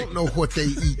 I don't know what they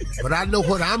eat, but I know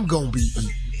what I'm going to be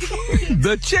eating.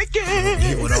 The chicken!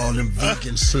 Here with all them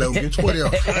vegan slogans. What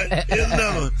else? Here's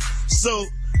another one. So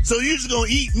you just going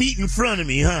to eat meat in front of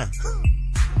me, huh?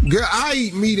 Girl, I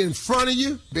eat meat in front of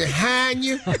you, behind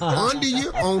you, under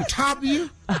you, on top of you.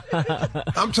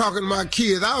 I'm talking to my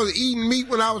kids. I was eating meat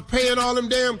when I was paying all them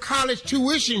damn college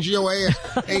tuitions your ass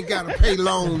ain't got to pay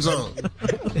loans on.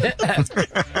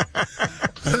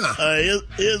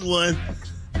 Here's one.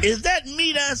 Is that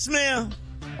meat I smell?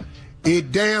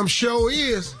 It damn sure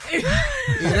is.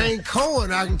 It ain't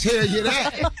corn, I can tell you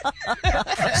that.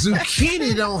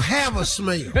 Zucchini don't have a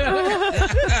smell.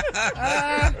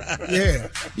 Yeah.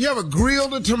 You ever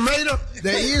grilled a tomato?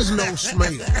 There is no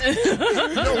smell.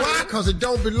 You know why? Because it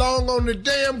don't belong on the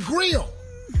damn grill.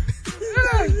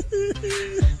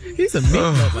 He's a meat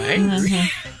lover,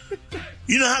 angry.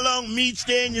 You know how long meat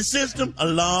stay in your system? A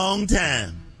long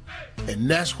time. And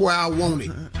that's why I want it.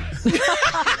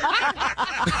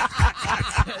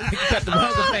 Cut the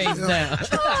hunger pains down.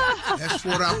 That's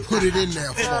what I put it in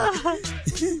there for.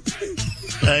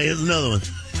 Here's another one.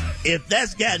 If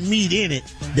that's got meat in it,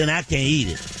 then I can't eat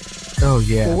it. Oh,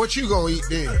 yeah. Well, what you gonna eat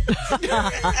then?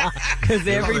 Because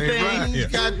everything. Greens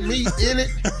got meat in it.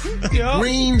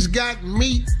 Greens got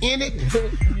meat in it.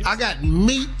 I got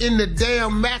meat in the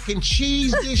damn mac and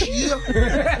cheese this year.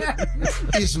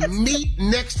 It's meat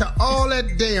next to all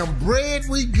that damn bread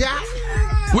we got.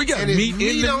 We got meat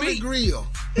in the on meat. the grill.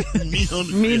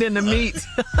 Meat in the meat.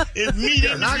 It's meat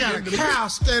in And the I got a cow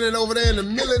standing over there in the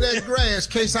middle of that grass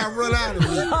in case I run out of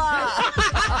meat.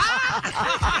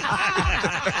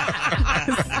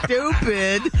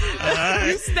 Stupid. Right.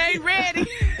 You stay ready.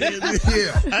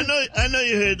 Yeah. I know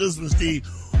you heard this one, Steve.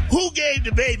 Who gave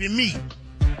the baby meat?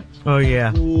 Oh,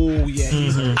 yeah. Oh, yeah.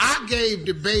 Mm-hmm. I gave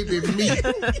the baby meat.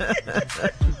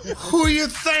 Who you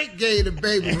think gave the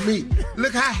baby meat?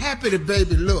 Look how happy the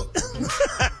baby look.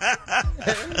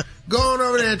 Go on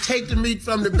over there and take the meat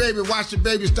from the baby. Watch the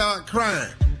baby start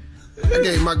crying. I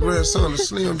gave my grandson a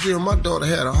Slim Jim. My daughter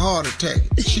had a heart attack.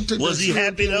 She took Was he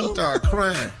happy though? He started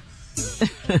crying.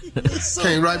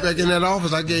 Came right back in that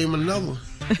office. I gave him another one.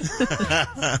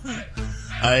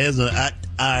 All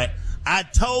right. I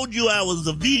told you I was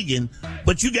a vegan,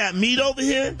 but you got meat over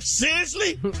here?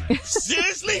 Seriously?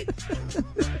 Seriously?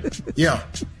 Yeah.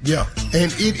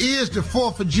 And it is the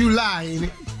 4th of July, ain't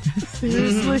it?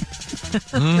 Seriously?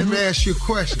 Let me ask you a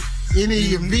question. Any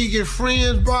of your vegan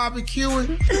friends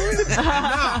barbecuing?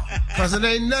 No, because it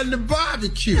ain't nothing to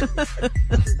barbecue.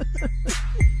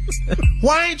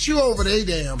 Why ain't you over their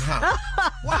damn house?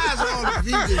 Why is all the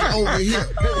vegans over here?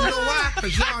 You know why?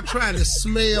 Because y'all trying to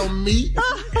smell meat.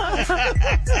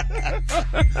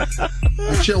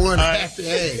 With your unhappy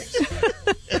ass.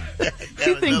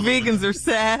 You think vegans are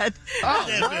sad? Oh,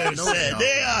 they're very sad.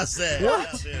 They are sad.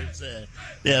 What? They are very sad.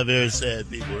 They are very sad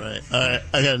people, right? All right,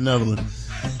 I got another one.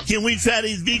 Can we try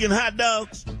these vegan hot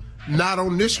dogs? Not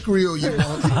on this grill, you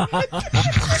won't. Why you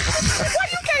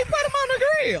can't put them on the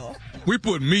grill? We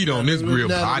put meat on this grill.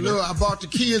 Now, look, I bought the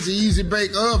kids an Easy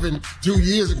Bake Oven 2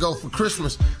 years ago for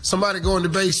Christmas. Somebody go in the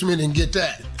basement and get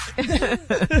that.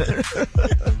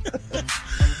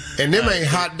 And them ain't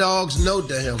hot dogs no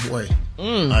damn way.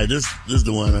 All right, this is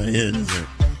the one right here.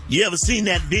 You ever seen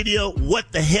that video,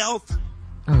 What the Health?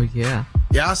 Oh, yeah.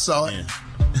 Yeah, I saw it.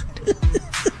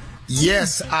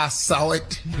 Yes, I saw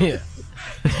it. Yeah.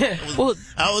 Well,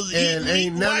 I was and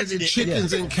ain't none of the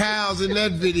chickens and cows in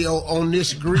that video on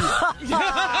this grill.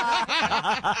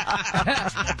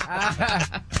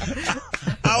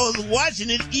 I was watching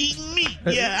it eating meat.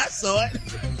 Yeah, I saw it.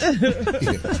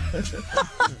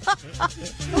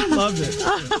 I love it.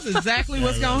 That's exactly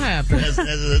what's going to happen. That's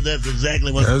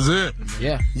exactly what's That's it.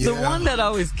 Yeah. The one that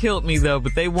always killed me, though,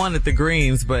 but they wanted the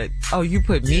greens, but, oh, you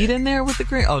put meat in there with the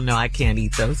greens? Oh, no, I can't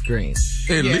eat those greens.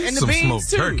 At Yeah, least and the some beans, smoked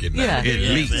too. turkey now. Yeah. At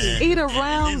least. man. Eat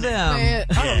around them. Man,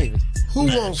 I don't even. Who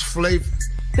wants flavor?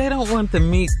 They don't want the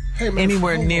meat Hey, man,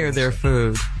 anywhere hold near on. their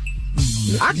food.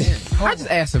 I just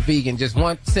asked a vegan just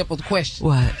one simple question.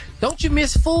 What? Don't you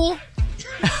miss full?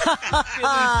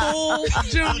 Full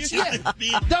Junior.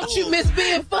 Don't you miss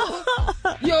being full?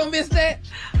 You don't miss that?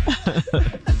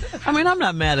 I mean, I'm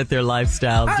not mad at their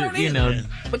lifestyle. I don't You either. know,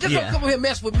 But just yeah. don't come over here and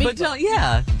mess with me. But don't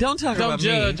talk Don't about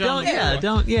judge me. on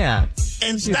Don't, yeah.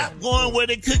 And stop going where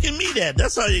they're cooking meat at.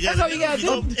 That's all you got to do. That's all you gotta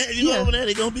do. If you go over there,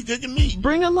 they're going to be cooking meat.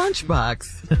 Bring a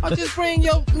lunchbox. Or just bring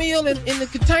your meal in the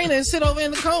container and sit over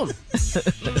in the corner.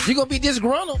 You're going to be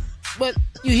disgruntled, but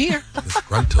you here.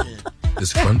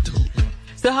 Disgruntled.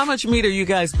 So how much meat are you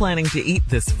guys planning to eat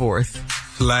this 4th?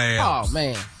 Slabs. Oh,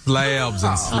 man. Slabs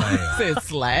and slabs. Said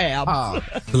slab. Oh,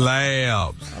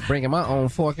 Slabs. I'm bringing my own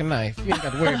fork and knife. You ain't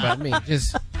got to worry about me.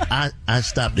 Just I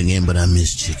stopped again, but I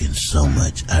miss chicken so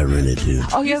much. I really do.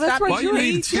 Oh, yeah, that's Why right. you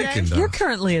eat chicken, though? You're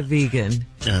currently a vegan.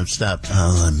 Stop.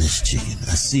 Oh, I miss chicken.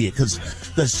 I see it because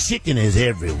chicken is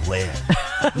everywhere.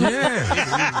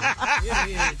 Yeah.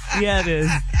 Yeah, it is.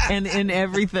 And in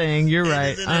everything. You're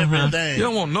right. It's in everything. You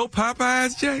don't want no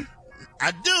Popeyes, Jay? I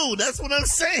do. That's what I'm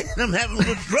saying. I'm having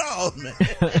withdrawals, man.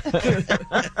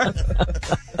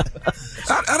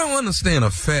 I don't understand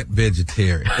a fat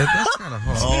vegetarian. That's kind of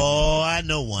hard. Oh, I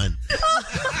know one.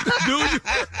 Do you?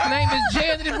 my name is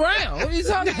Janet Brown. What are you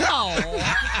talking about?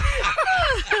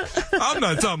 I'm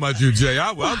not talking about you, Jay.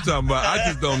 I'm talking about, I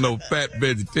just don't know fat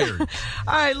vegetarian.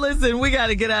 All right, listen, we got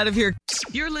to get out of here.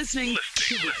 You're listening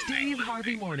to the Steve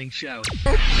Harvey Morning Show.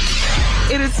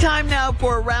 It is time now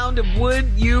for a round of Would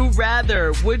You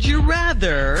Rather. Would you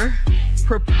rather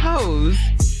propose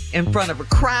in front of a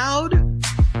crowd,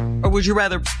 or would you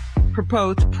rather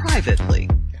propose privately?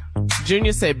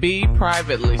 Junior said B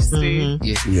privately, Steve.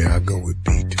 Yeah, I go with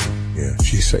B too. Yeah,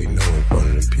 she say no in front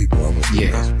of them people. I'm gonna be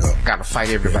messed up. Gotta fight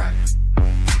everybody.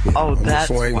 Yeah, Oh, I'm that's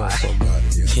swing why. on somebody.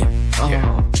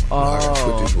 Yeah. I gotta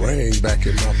put this ring back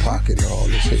in my pocket and all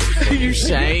this shit. You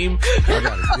shame. I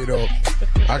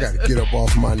gotta get up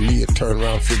off my knee and turn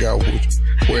around and figure out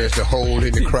where's the hole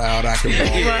in the crowd I can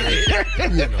walk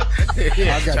in. You know,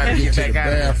 I gotta get to the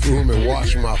bathroom and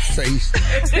wash my face.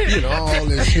 You know, all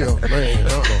this shit, man.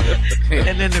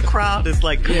 And then the crowd is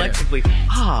like collectively,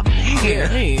 oh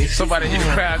man. Somebody in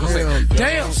the crowd gonna say,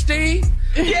 damn, Steve.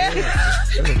 Yeah.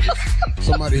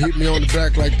 Somebody hit me on the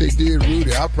back like they did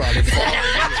Rudy. I'll probably fall.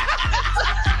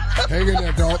 Hang in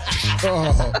there, dog.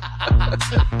 Oh.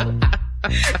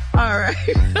 All right.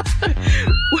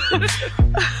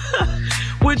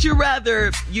 Would you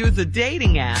rather use a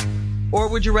dating app or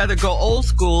would you rather go old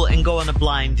school and go on a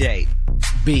blind date?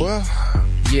 B. Well,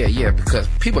 yeah, because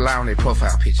people lie on their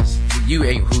profile pictures. You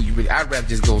ain't who you really. I'd rather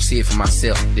just go see it for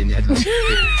myself than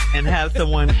and have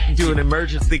someone do an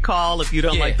emergency call if you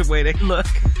don't like the way they look.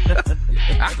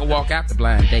 I can walk out the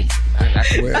blind date.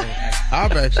 Well,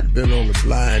 I've actually been on a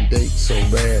blind date so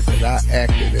bad that I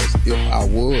acted as if I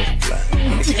was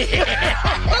blind.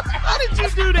 How did you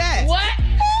do that? What?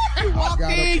 You walked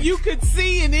in, you could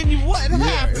see, and then what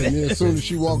happened? And then as soon as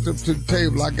she walked up to the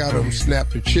table, I got her and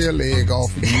snapped her chair leg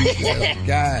off and used it as a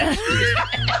guide.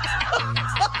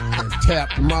 And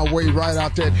tapped my way right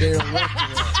out that damn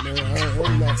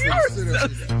restaurant, man. You're so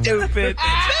stupid.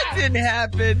 That didn't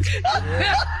happen.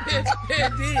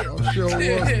 It did. I sure was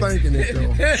thinking it,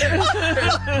 though.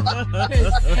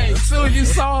 Hey, as soon as you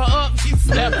saw her up, you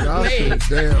snapped her leg.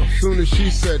 Damn. As soon as she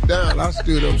sat down, I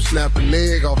stood up, snapped her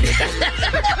leg off the table.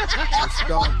 And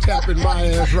started tapping my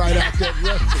ass right out that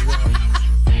restaurant.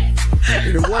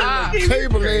 And it wasn't, the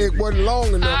table leg wasn't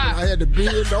long enough, and I had to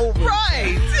bend over.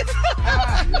 Right.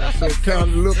 So it kind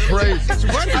of looked crazy. So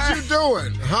what is you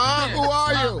doing? Huh? Who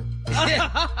are you?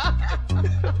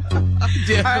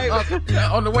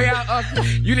 On the way out,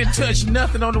 you didn't touch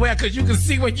nothing on the way out because you could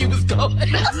see where you was going.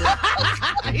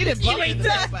 He didn't bump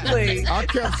Exactly. I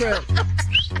kept saying,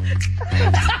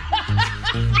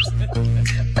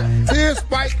 here's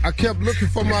Spike. I kept looking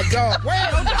for my dog.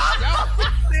 Where's my dog?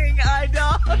 Sing I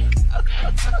dog.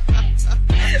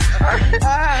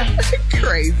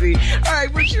 Crazy. All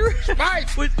right, would you Spike?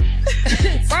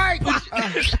 Spike!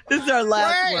 This is our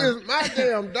last one. Where is my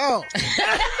damn dog?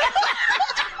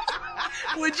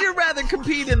 Would you rather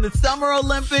compete in the Summer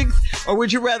Olympics or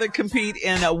would you rather compete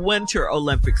in a Winter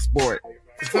Olympic sport?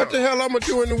 What the hell I'm gonna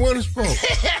do in the winter sport?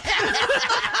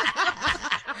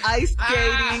 Ice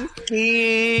skating,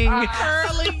 skiing,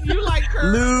 curling. You like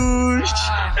curling? luge.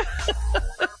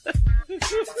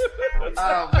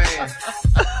 Oh, man.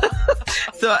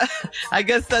 So I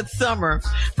guess that's summer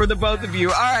for the both of you.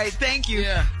 All right, thank you.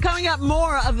 Yeah. Coming up,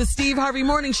 more of the Steve Harvey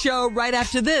Morning Show right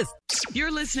after this.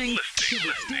 You're listening to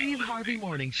the Steve Harvey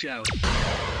Morning Show.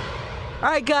 All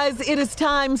right, guys, it is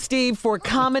time, Steve, for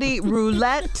Comedy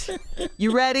Roulette.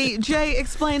 You ready? Jay,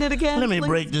 explain it again. Let me please.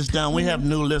 break this down. We have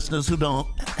new listeners who don't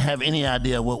have any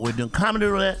idea what we're doing. Comedy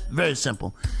Roulette, very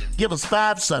simple. Give us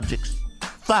 5 subjects.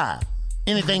 5.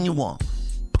 Anything you want.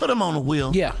 Put them on the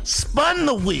wheel. Yeah. Spun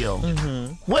the wheel.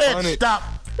 Mm-hmm. Where it stop.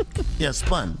 Yeah,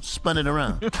 spun. Spun it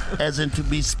around. As in to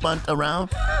be spun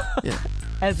around. Yeah.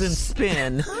 As in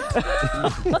spin.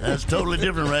 That's totally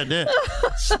different right there.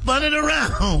 Spun it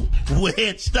around. Where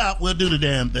it stop, we'll do the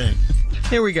damn thing.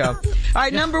 Here we go. All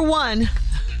right, number 1.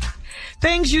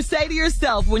 Things you say to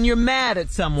yourself when you're mad at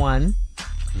someone.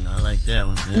 I like that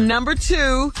one. Yeah. Number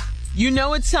 2, you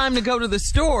know it's time to go to the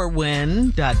store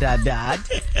when... ...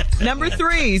 Number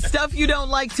 3, stuff you don't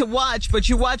like to watch, but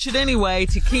you watch it anyway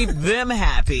to keep them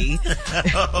happy.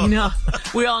 You know,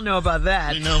 we all know about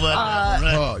that. We know about that,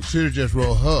 right? Oh, you should have just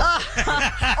rolled her.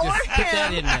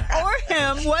 Or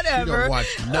him, whatever. You don't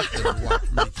watch nothing to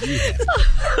watch make you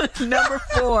happy.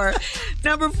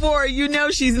 Number 4, you know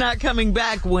she's not coming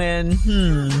back when...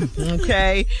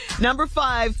 Okay. Number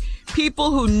 5,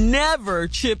 people who never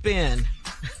chip in.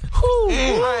 All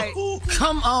right.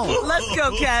 Come on. Let's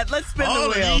go, Kat. Let's spin All the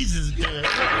of wheel. these is good.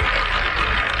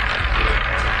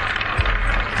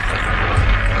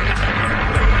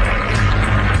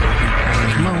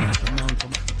 Come on.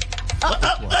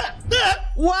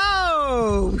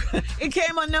 Whoa! It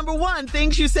came on number 1.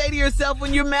 Things you say to yourself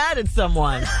when you're mad at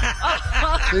someone.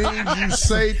 Things you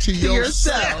say to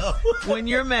yourself. When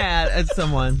you're mad at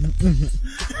someone.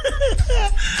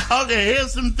 Okay,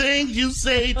 here's some things you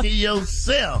say to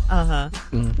yourself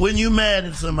when you're mad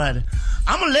at somebody.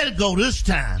 I'm going to let it go this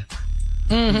time.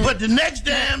 Mm-hmm. But the next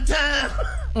damn time,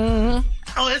 oh,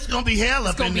 it's going to be hell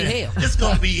up in there. It's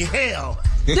going to be hell.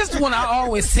 This is one I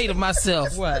always say to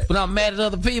myself when I'm mad at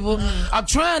other people. I'm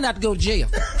trying not to go to jail.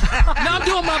 No, I'm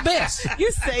doing my best.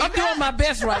 You say I'm doing my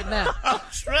best right now.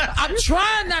 I'm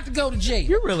trying not to go to jail.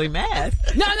 You're really mad.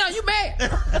 No, you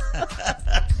mad.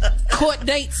 Court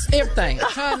dates, everything. I'm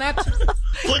trying not to.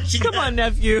 Come on,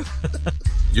 nephew.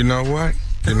 You know what?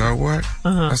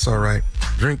 That's all right.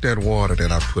 Drink that water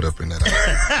that I put up in that ice.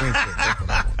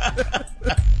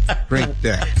 Drink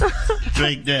that.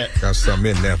 Drink that. Got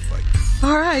something in there for you.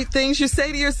 All right, things you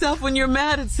say to yourself when you're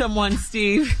mad at someone,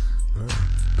 Steve.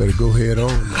 Better go head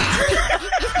on. I'm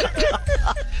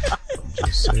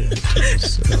just saying to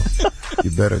myself, you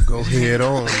better go head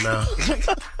on now.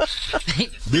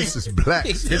 This is black.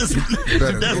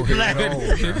 Better go head on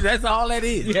now. That's all that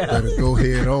is. Yeah. Better go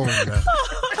head on now.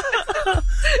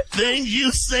 Things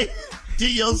you say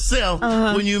to yourself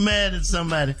when you're mad at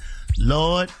somebody.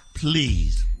 Lord,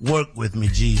 please work with me,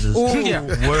 Jesus. Ooh.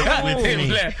 Work with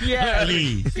me. Yeah.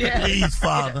 Please. Yeah. Please,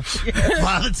 Father. Yeah.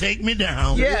 Father, take me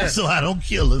down so I don't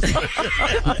kill us.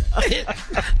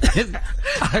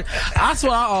 That's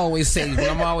what I always say when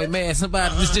I'm always mad at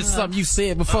somebody. It's just something you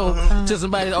said before to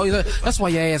somebody. Oh, that's why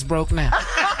your ass broke now.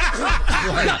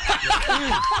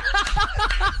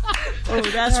 Oh,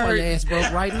 that's why your ass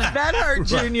broke right now. That hurt,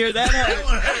 Junior. That hurt.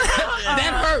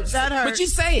 That hurts. That hurt. But you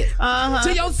say it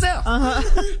to yourself.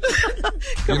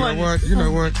 Come on. You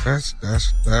know what? That's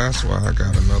why I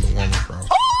got another woman from.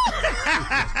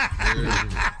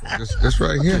 This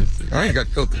right here. I ain't got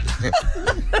to go through this.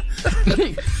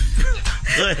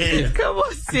 Go ahead. Come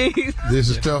on, Steve. This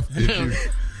is tough. Did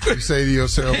you say to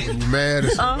yourself when you're mad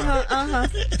at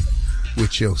somebody?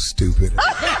 With your stupid.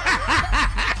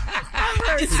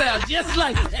 It sounds just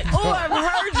like that. Oh, I've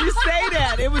heard you say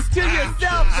that. It was to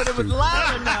yourself, but it was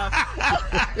loud enough.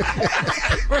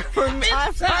 For me,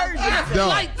 I've heard you No,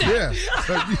 like that. Yeah.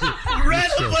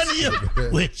 Right up under you.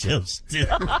 With your stupid.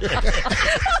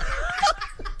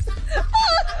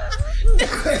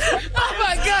 Oh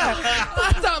my God!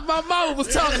 I thought my mama was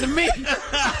talking to me.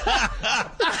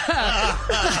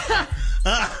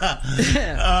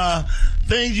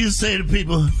 Things you say to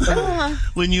people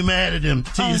when you're mad at them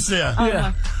to yourself.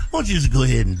 Why don't you just go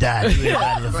ahead and die? Do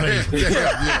everybody a favor.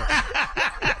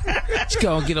 Just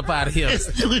go and get up out of here.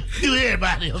 Just do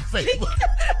everybody a favor.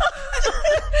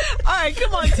 All right,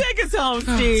 come on, take us home,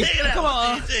 Steve. Take it out. Come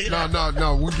on.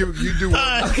 No. We'll give you do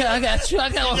one. Okay, I got you. I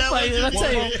got one for you. I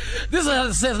tell you, this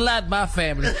says a lot to my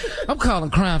family. I'm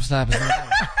calling Crime Stoppers.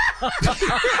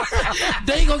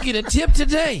 They ain't gonna get a tip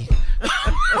today. I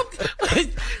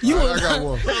got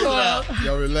one.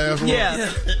 Y'all ready to laugh one?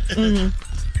 Yeah. Mm-hmm.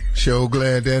 Sure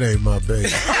glad that ain't my baby.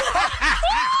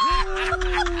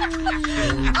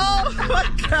 Oh my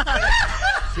God.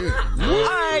 All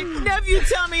right, nephew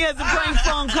Tommy has a prank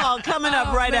phone call coming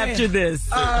up right after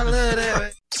this. I love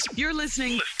that. You're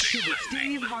listening to the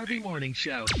Steve Harvey Morning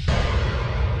Show.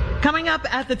 Coming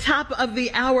up at the top of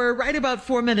the hour, right about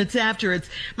 4 minutes after, it's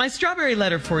my strawberry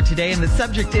letter for today, and the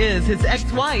subject is his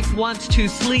ex-wife wants to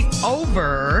sleep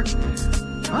over.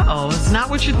 Uh-oh, it's not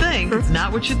what you think. It's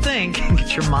not what you think.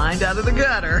 Get your mind out of the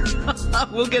gutter.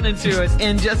 We'll get into it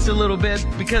in just a little bit,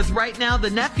 because right now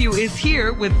the nephew is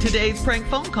here with today's prank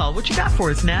phone call. What you got for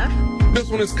us, Neff? This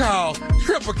one is called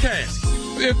Triple Cash.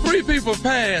 If 3 people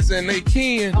pass and they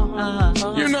can,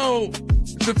 you know,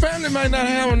 the family might not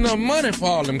have enough money for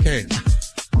all them cash.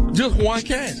 Just one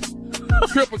cash.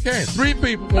 Triple cash. 3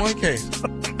 people, 1 cash.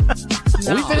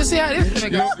 No. We finna see how this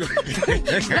finna go. No,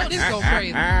 this go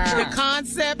crazy. The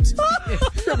concept.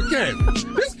 Triple cash.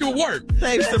 This could work.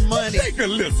 Save some money. Take a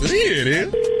listen. Here it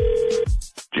is.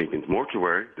 Jenkins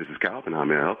Mortuary. This is Calvin. How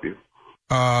may I help you?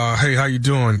 Hey, how you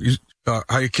doing?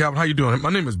 Hey, Calvin, how you doing? My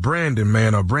name is Brandon,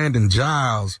 man. Brandon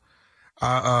Giles.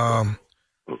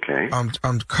 Okay.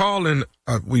 I'm calling.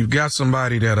 We've got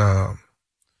somebody that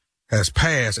has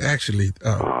passed. Actually,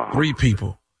 3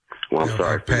 people. Well, I'm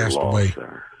sorry for your passed loss, away.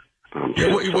 sir.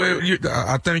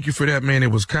 I thank you for that, man.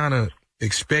 It was kind of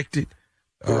expected.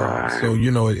 Right. So,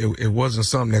 you know, it wasn't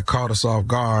something that caught us off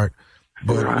guard.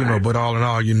 But, you know, but all in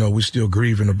all, you know, we're still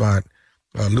grieving about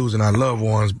losing our loved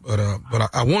ones. But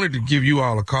I wanted to give you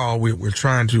all a call. We're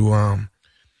trying to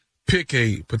pick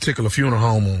a particular funeral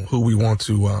home on who we want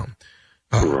to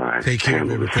take care of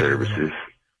everything.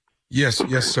 Yes,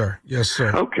 okay. Yes, sir. Yes,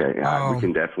 sir. Okay, we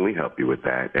can definitely help you with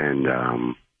that. And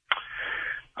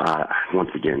once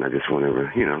again, I just want to,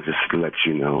 just let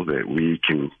you know that we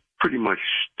can pretty much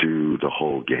do the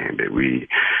whole gambit. We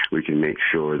can make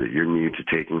sure that your needs are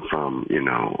taken from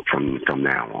now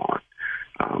on.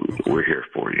 We're here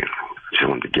for you. Just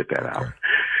wanted to get that out.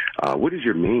 What is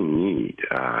your main need?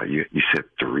 You said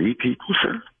 3 people,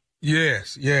 sir?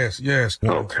 Yes.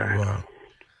 Okay.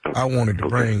 I wanted to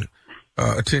bring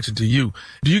attention to you.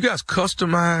 Do you guys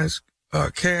customize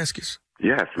caskets?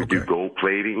 Yes, we do gold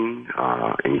plating,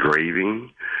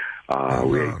 engraving.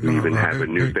 We even have a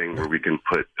new thing where we can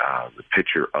put the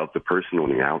picture of the person on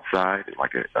the outside,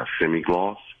 like a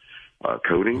semi-gloss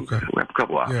coating. Okay. We have a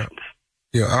couple options.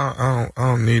 Yeah, I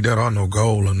don't need that or no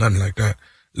gold or nothing like that.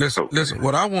 Listen.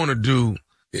 What I want to do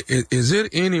is it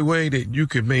any way that you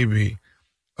could maybe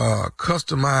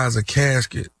customize a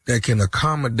casket that can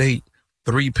accommodate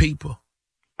 3 people?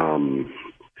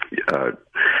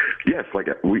 Yes, like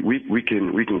we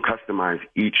can customize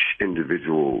each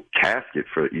individual casket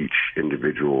for each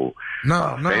individual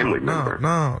family member.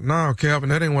 No, Calvin,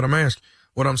 that ain't what I'm asking.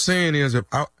 What I'm saying is, if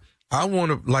I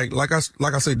want to like I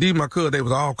say, these my cousins, they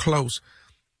was all close.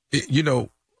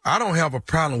 I don't have a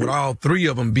problem with all 3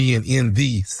 of them being in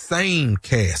the same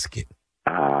casket.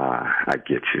 I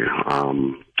get you.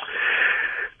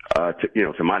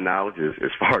 To my knowledge,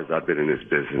 as far as I've been in this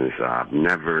business, I've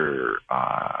never.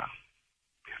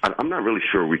 I'm not really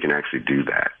sure we can actually do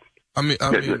that. But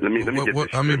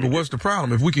what's the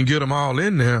problem? If we can get them all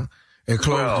in there and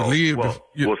close the lid. Well,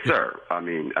 sir, I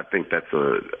think that's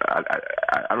I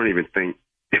don't even think,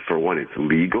 if for one, it's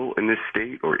legal in this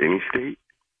state or any state.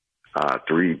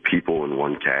 3 people in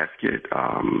one casket.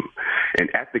 And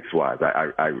ethics-wise,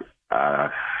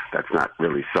 that's not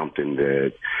really something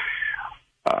that,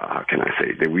 how can I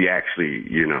say, that we actually,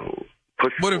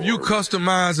 push But if you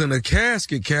customizing a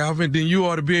casket, Calvin, then you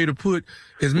ought to be able to put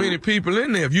as many people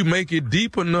in there. If you make it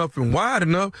deep enough and wide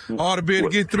enough, ought to be able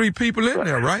to get 3 people in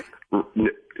there, right?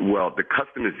 Well, the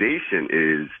customization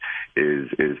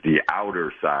is the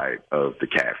outer side of the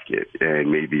casket,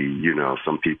 and maybe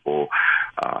some people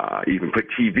even put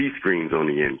TV screens on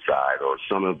the inside, or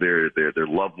some of their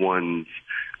loved ones'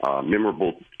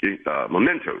 memorable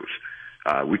mementos.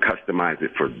 We customize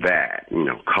it for that,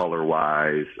 color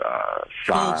wise,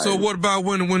 size. So what about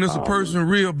when it's a person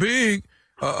real big,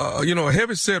 a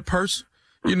heavy set person?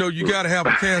 You got to have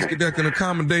a casket that can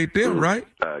accommodate them, right?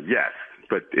 Yes.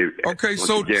 But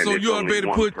so you ought to be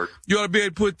able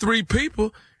to put 3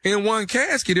 people in one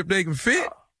casket if they can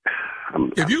fit.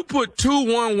 If you put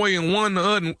 2 one way and 1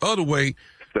 the other way,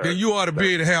 then you ought to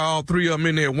be able to have all 3 of them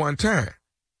in there at one time.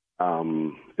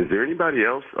 Is there anybody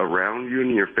else around you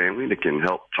and your family that can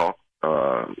help talk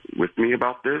with me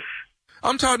about this?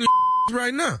 I'm talking to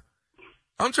right now.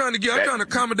 I'm trying to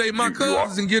accommodate my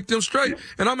cousins and get them straight.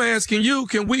 And I'm asking you,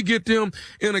 can we get them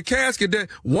in a casket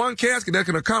one casket that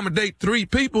can accommodate 3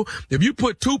 people? If you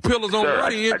put 2 pillows on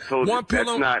one end, 1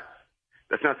 pillow.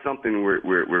 That's not something we're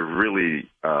really.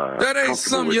 That ain't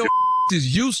something your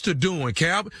is used to doing,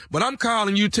 Calvin. But I'm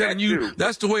calling you, telling you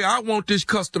that's the way I want this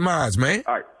customized, man.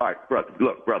 All right, brother.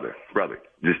 Look, brother.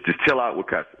 Just chill out with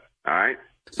cussing. All right.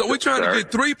 So we're trying to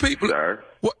get 3 people. Sir,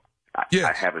 what? Yes.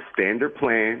 I have a standard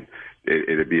plan.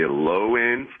 It'll be a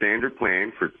low-end standard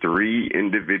plan for 3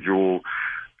 individual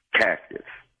caskets.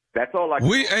 That's all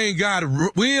we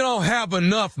don't have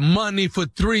enough money for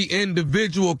 3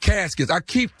 individual caskets. I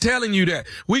keep telling you that.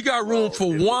 We got room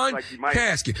for 1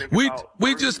 casket. We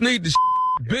just need the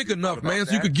big enough, man,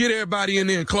 so you could get everybody in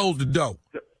there and close the door.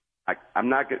 I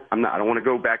don't want to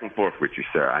go back and forth with you,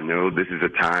 sir. I know this is a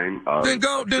time of. Then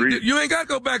you ain't got to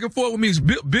go back and forth with me.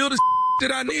 Build the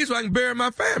that I need so I can bury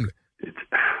my family.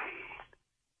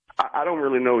 I don't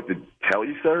really know what to tell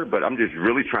you, sir, but I'm just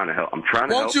really trying to help. I'm trying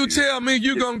to help you. Won't you tell me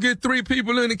you're going to get 3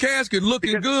 people in the casket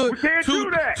looking good? We can't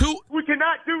do that. We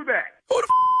cannot do that. Who the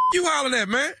you hollering at,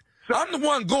 man? So, I'm the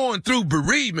one going through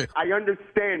bereavement. I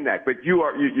understand that, but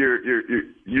you're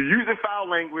using foul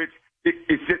language.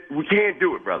 It's just, we can't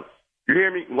do it, brother. You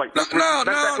hear me? Like no, hold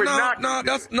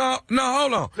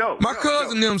on. No, my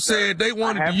cousin them said they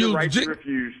wanted to use to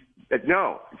refuse.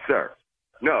 No, sir.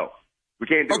 No. We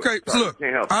can't do it. Okay, look,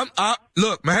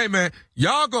 look, man, hey, man,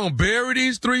 y'all gonna bury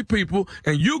these 3 people,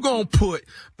 and you gonna put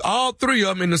all 3 of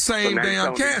them in the same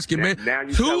damn casket, man. Now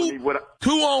you're 2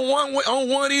 on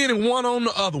one end and 1 on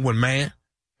the other one, man.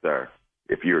 Sir,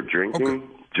 if you're drinking,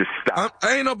 just stop.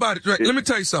 Ain't nobody. Let me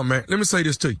tell you something, man. Let me say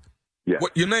this to you. Yes,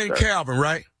 your name Calvin,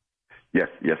 right? Yes,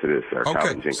 it is, sir.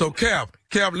 Okay, so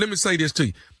Calvin, let me say this to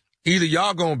you. Either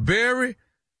y'all gonna bury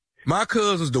my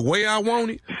cousins the way I want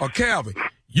it, or Calvin,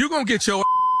 you gonna get your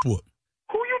whooped.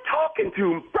 Who you talking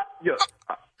to?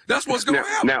 That's what's gonna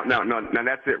happen. Now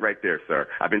that's it right there, sir.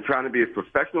 I've been trying to be as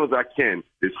professional as I can.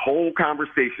 This whole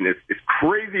conversation is as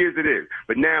crazy as it is.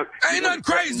 But now ain't nothing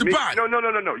crazy about it. No.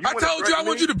 I told you I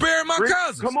want you to bury my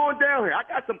cousins. Come on down here. I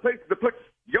got some places to put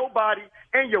your body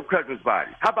and your cousin's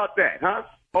body. How about that, huh?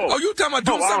 Oh, you talking about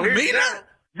doing something to me now?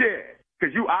 Yeah,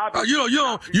 because you obviously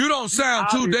you don't sound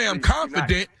too damn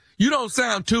confident. You don't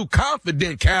sound too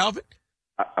confident, Calvin.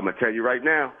 I'm going to tell you right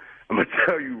now.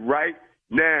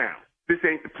 This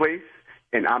ain't the place,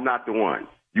 and I'm not the one.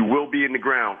 You will be in the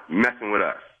ground messing with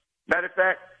us. Matter of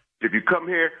fact, if you come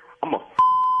here, I'm going to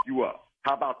you up.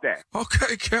 How about that?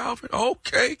 Okay,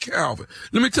 Calvin.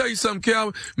 Let me tell you something,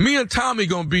 Calvin. Me and Tommy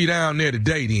going to be down there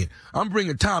today then. I'm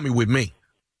bringing Tommy with me.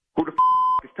 Who the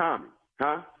is Tommy,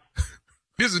 huh?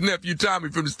 This is nephew Tommy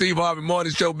from the Steve Harvey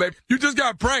Morning Show, baby. You just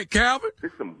got pranked, Calvin.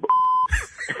 This some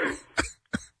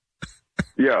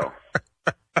Yo,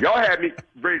 y'all had me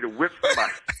ready to whip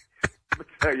somebody. I'm going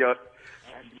to tell y'all,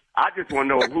 I just want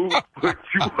to know who put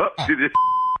you up to this.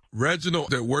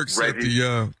 Reginald that works Reggie. at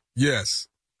the, yes.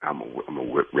 I'm gonna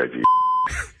whip Reggie.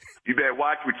 You better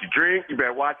watch what you drink. You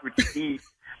better watch what you eat.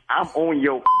 I'm on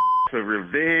your for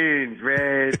revenge,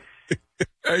 Reg.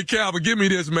 Hey, Calvin, give me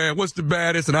this, man. What's the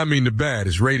baddest, and I mean the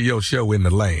baddest, radio show in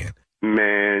the land?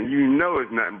 Man, you know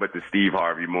it's nothing but the Steve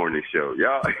Harvey Morning Show.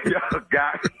 Y'all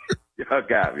got me. Y'all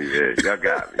got me, man. Y'all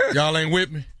got me. Y'all ain't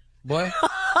with me? Boy.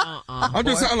 I'm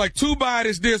just sounding like two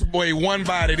bodies this way, one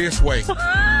body this way.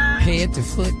 Head to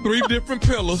foot. 3 different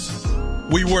pillars.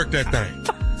 We work that thing.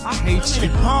 I hate you.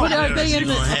 What are they in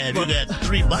have? You got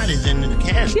 3 bodies in the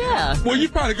casket. Yeah. Well, you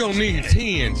probably gonna need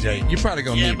 10, Jay. You probably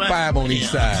gonna need 5 on each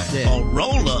side. A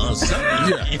roller or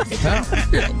something.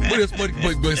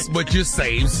 But you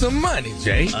save some money,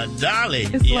 Jay. A dolly.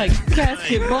 It's like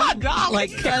casket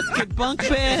bunk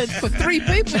bed for 3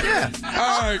 people. Yeah.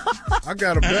 All right. I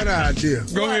got a better idea.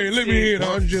 Go ahead. Let me hear it. Why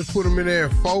don't you just put them in there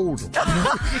and fold them?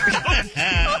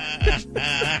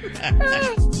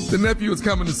 The nephew is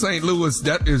coming to St. Louis.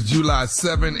 That is July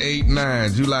 7, 8,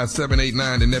 9. July 7, 8,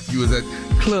 9. The nephew is at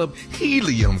Club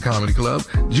Helium Comedy Club.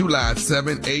 July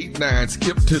 7, 8, 9.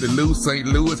 Skip to the Lou, St.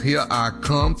 Louis. Here I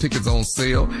come. Tickets on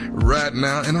sale right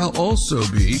now. And I'll also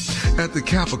be at the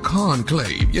Kappa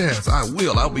Conclave. Yes, I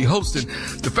will. I'll be hosting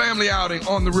the family outing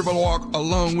on the Riverwalk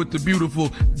along with the beautiful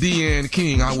Deanne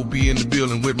King. I will be in the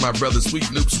building with my brother Sweet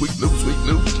Loop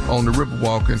on the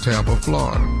Riverwalk in Tampa,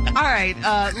 Florida. All right,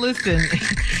 listen.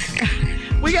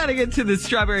 We got to get to the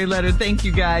Strawberry Letter. Thank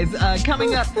you, guys.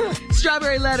 Coming up,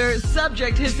 Strawberry Letter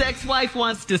subject, his ex-wife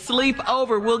wants to sleep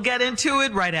over. We'll get into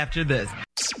it right after this.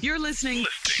 You're listening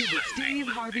to the Steve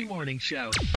Harvey Morning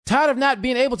Show. Tired of not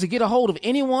being able to get a hold of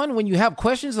anyone when you have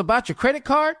questions about your credit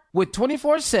card? With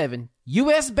 24/7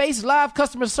 U.S.-based live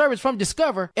customer service from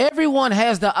Discover, everyone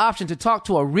has the option to talk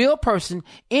to a real person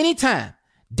anytime,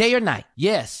 day or night.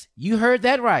 Yes, you heard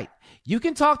that right. You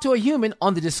can talk to a human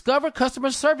on the Discover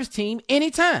customer service team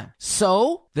anytime.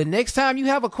 So, the next time you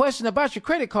have a question about your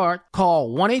credit card, call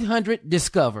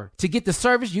 1-800-DISCOVER to get the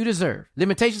service you deserve.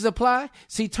 Limitations apply.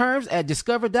 See terms at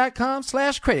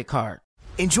discover.com/creditcard.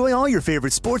 Enjoy all your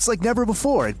favorite sports like never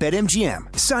before at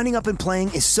BetMGM. Signing up and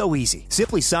playing is so easy.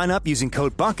 Simply sign up using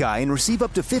code Buckeye and receive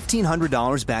up to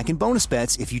 $1,500 back in bonus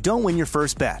bets if you don't win your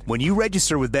first bet. When you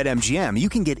register with BetMGM, you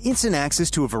can get instant access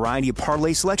to a variety of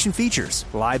parlay selection features,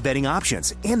 live betting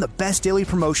options, and the best daily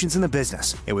promotions in the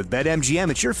business. And with BetMGM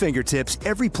at your fingertips,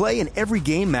 every play and every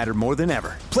game matter more than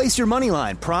ever. Place your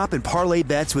moneyline, prop, and parlay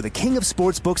bets with the king of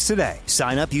sportsbooks today.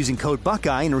 Sign up using code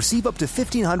Buckeye and receive up to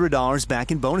 $1,500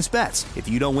 back in bonus bets if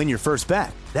you don't win your first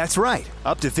bet. That's right,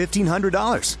 up to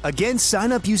 $1,500. Again,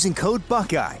 sign up using code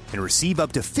Buckeye and receive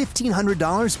up to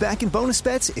 $1,500 back in bonus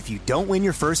bets if you don't win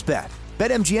your first bet.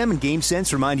 BetMGM and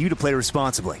GameSense remind you to play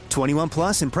responsibly. 21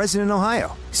 plus and present in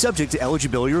Ohio. Subject to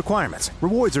eligibility requirements.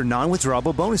 Rewards are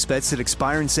non-withdrawable bonus bets that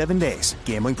expire in 7 days.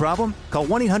 Gambling problem? Call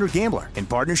 1-800-GAMBLER in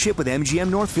partnership with MGM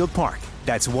Northfield Park.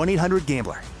 That's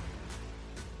 1-800-GAMBLER.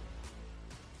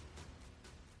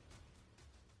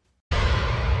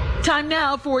 Time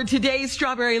now for today's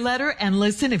Strawberry Letter. And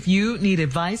listen, if you need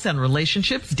advice on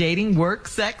relationships, dating, work,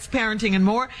 sex, parenting, and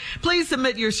more, please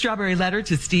submit your Strawberry Letter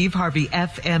to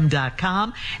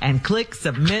steveharveyfm.com and click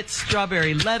Submit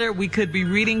Strawberry Letter. We could be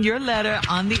reading your letter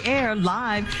on the air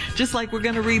live, just like we're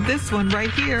going to read this one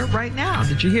right here, right now.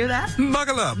 Did you hear that?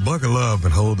 Buckle up,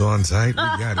 and hold on tight. We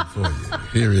got it for you.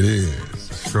 Here it is,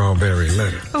 Strawberry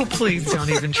Letter. Oh, please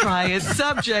don't even try it.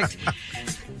 Subject: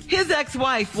 his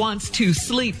ex-wife wants to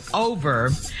sleep over.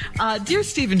 Dear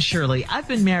Steve and Shirley, I've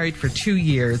been married for 2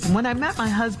 years. When I met my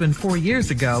husband 4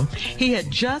 years ago, he had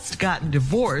just gotten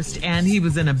divorced and he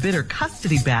was in a bitter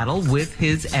custody battle with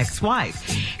his ex-wife.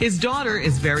 His daughter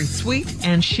is very sweet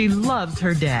and she loves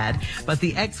her dad, but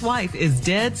the ex-wife is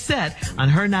dead set on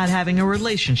her not having a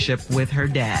relationship with her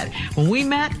dad. When we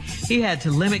met, he had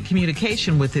to limit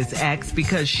communication with his ex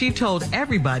because she told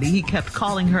everybody he kept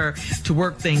calling her to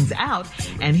work things out,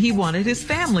 and he wanted his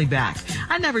family back.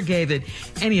 I never gave it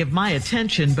any of my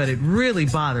attention, but it really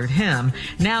bothered him.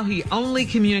 Now he only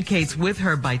communicates with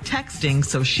her by texting,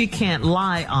 so she can't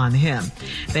lie on him.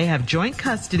 They have joint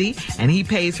custody, and he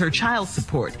pays her child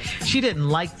support. She didn't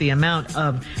like the amount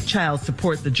of child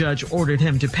support the judge ordered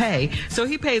him to pay, so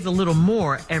he pays a little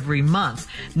more every month.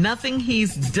 Nothing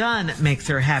he's done makes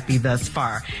her happy thus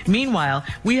far. Meanwhile,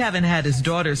 we haven't had his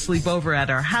daughter sleep over at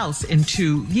our house in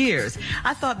 2 years.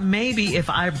 I thought maybe if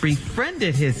I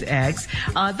befriended his ex,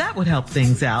 that would help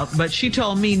things out, but she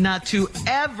told me not to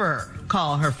ever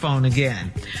call her phone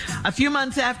again. A few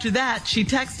months after that, she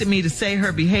texted me to say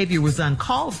her behavior was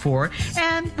uncalled for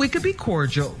and we could be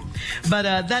cordial. But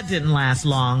that didn't last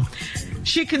long.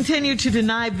 She continued to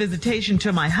deny visitation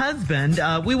to my husband.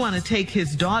 We want to take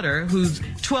his daughter, who's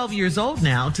 12 years old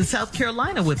now, to South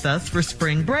Carolina with us for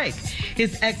spring break.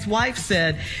 His ex-wife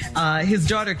said his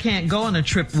daughter can't go on a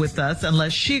trip with us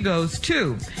unless she goes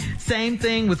too. Same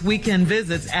thing with weekend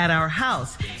visits at our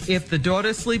house. If the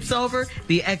daughter sleeps over,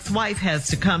 the ex-wife has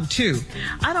to come too.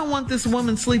 I don't want this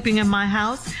woman sleeping in my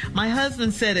house. My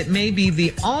husband said it may be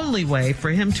the only way for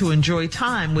him to enjoy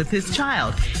time with his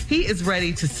child. He is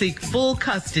ready to seek full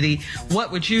custody.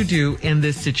 What would you do in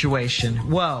this situation?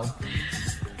 Whoa.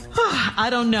 I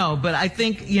don't know, but I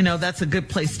think, that's a good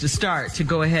place to start, to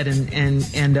go ahead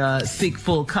and seek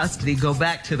full custody, go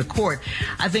back to the court.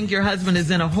 I think your husband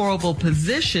is in a horrible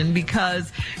position because,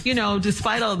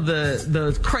 despite all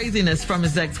the craziness from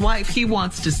his ex-wife, he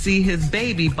wants to see his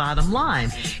baby, bottom line.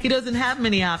 He doesn't have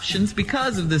many options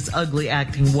because of this ugly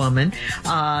acting woman.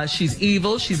 She's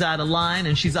evil, she's out of line,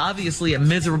 and she's obviously a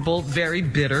miserable, very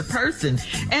bitter person.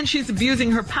 And she's abusing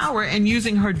her power and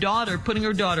using her daughter, putting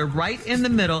her daughter right in the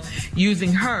middle,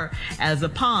 using her as a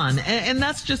pawn. And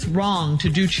that's just wrong to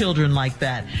do children like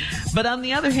that. But on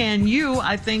the other hand, you,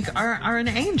 I think, are an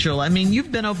angel. I mean,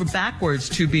 you've been over backwards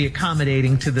to be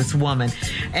accommodating to this woman.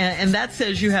 And that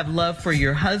says you have love for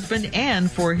your husband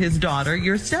and for his daughter,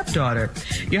 your stepdaughter.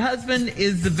 Your husband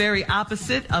is the very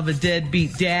opposite of a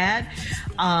deadbeat dad.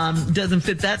 Doesn't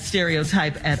fit that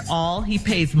stereotype at all. He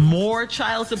pays more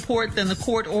child support than the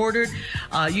court ordered.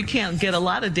 You can't get a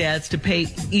lot of dads to pay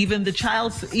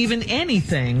even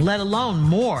anything, let alone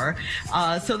more.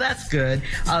 So that's good.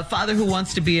 A father who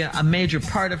wants to be a major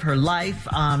part of her life.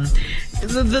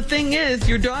 The thing is,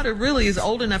 your daughter really is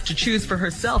old enough to choose for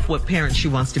herself what parent she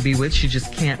wants to be with. She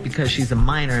just can't because she's a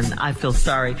minor, and I feel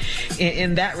sorry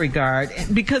in that regard.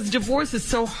 Because divorce is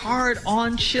so hard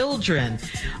on children.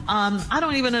 I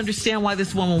don't even understand why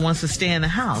this woman wants to stay in the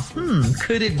house.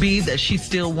 Could it be that she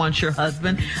still wants your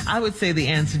husband? I would say the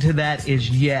answer to that is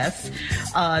yes.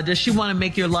 Does she want to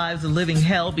make your lives a living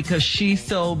hell because she's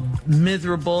so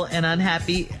miserable and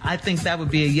unhappy? I think that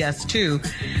would be a yes too.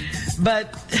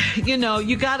 But,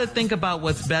 you got to think about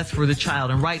what's best for the child.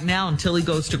 And right now, until he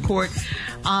goes to court,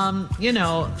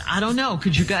 I don't know.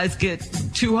 Could you guys get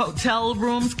 2 hotel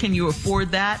rooms? Can you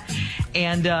afford that?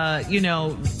 And,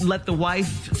 let the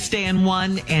wife stay in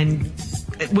one and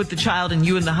with the child, and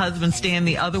you and the husband stay in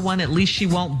the other one. At least she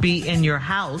won't be in your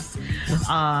house.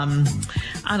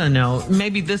 I don't know.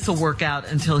 Maybe this will work out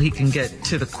until he can get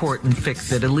to the court and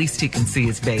fix it. At least he can see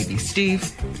his baby.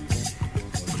 Steve?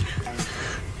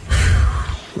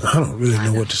 I don't really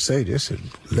know what to say. This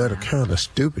letter kind of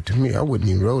stupid to me. I wouldn't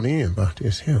even wrote in about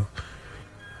this here.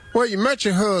 Well, you met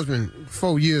your husband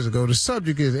 4 years ago. The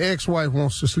subject is ex-wife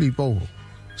wants to sleep over.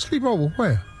 Sleep over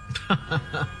where?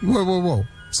 Whoa.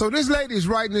 So this lady's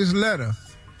writing this letter,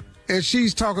 and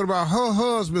she's talking about her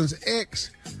husband's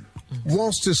ex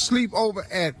wants to sleep over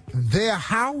at their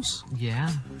house? Yeah.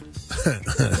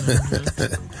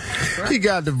 He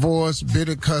got divorced,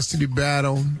 bitter custody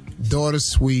battle, daughter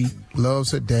sweet,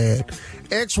 loves her dad.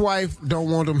 Ex-wife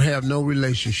don't want them to have no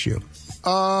relationship.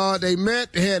 They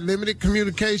met, they had limited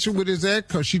communication with his ex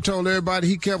because she told everybody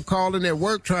he kept calling at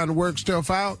work trying to work stuff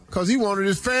out because he wanted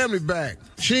his family back.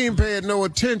 She ain't paid no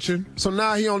attention, so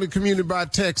now he only communicated by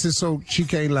text, so she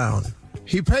can't lie on him.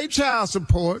 He paid child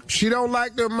support. She don't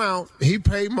like the amount. He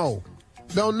pay more.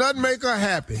 Don't nothing make her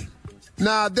happy.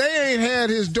 Now, they ain't had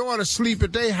his daughter sleep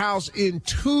at their house in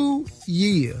 2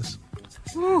 years.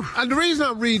 And the reason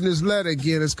I'm reading this letter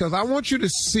again is because I want you to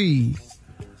see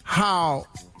how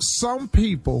some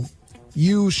people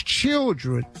use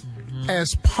children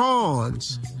as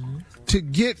pawns to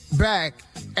get back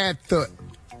at the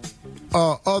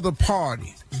other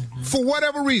party. For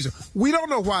whatever reason. We don't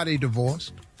know why they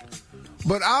divorced.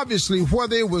 But obviously,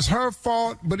 whether it was her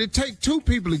fault, but it takes 2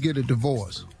 people to get a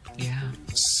divorce. Yeah.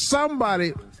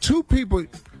 Somebody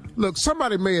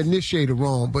may initiate it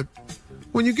wrong, but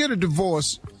when you get a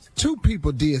divorce, 2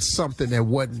 people did something that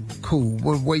wasn't cool,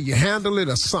 one way you handle it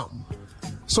or something.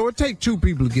 So it takes two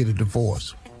people to get a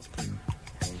divorce.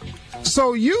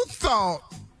 So you thought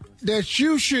that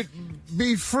you should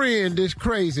befriend this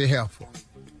crazy heifer.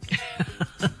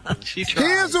 She tried.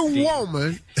 Here's a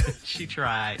woman she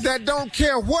tried. that don't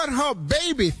care what her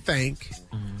baby think,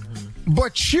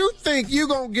 but you think you're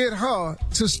going to get her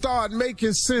to start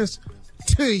making sense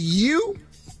to you?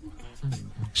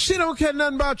 She don't care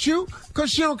nothing about you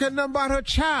because she don't care nothing about her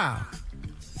child.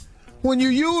 When you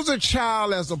use a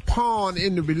child as a pawn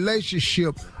in the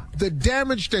relationship, the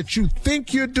damage that you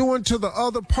think you're doing to the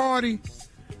other party,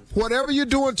 whatever you're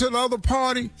doing to the other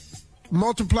party,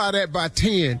 multiply that by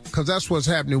 10, because that's what's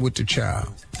happening with the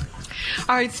child.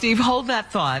 All right, Steve, hold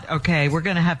that thought. Okay, we're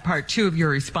going to have part 2 of your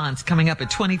response coming up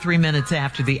at 23 minutes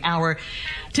after the hour.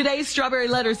 Today's Strawberry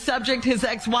Letter subject, his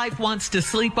ex-wife wants to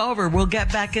sleep over. We'll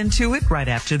get back into it right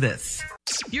after this.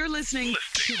 You're listening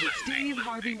to the Steve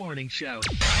Harvey Morning Show.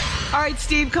 All right,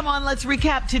 Steve, come on. Let's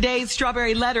recap today's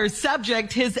Strawberry Letter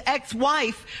subject. His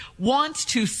ex-wife wants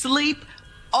to sleep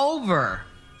over.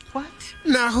 What?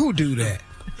 Now, who do that?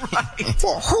 Right.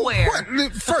 Well, Where?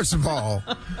 What? First of all,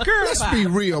 let's be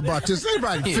real about this.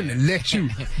 Everybody finna let you,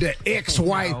 the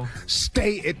ex-wife,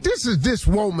 stay at this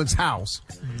woman's house.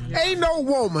 Ain't no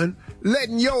woman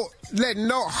letting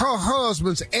her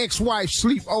husband's ex-wife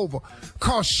sleep over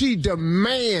because she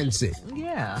demands it.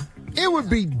 Yeah. It would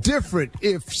be different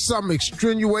if some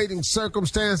extenuating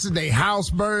circumstances, their house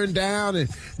burned down and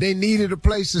they needed a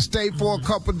place to stay for a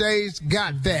couple days.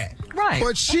 Got that. Right.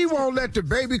 But she won't let the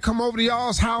baby come over to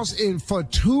y'all's house for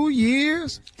 2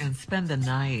 years. And spend the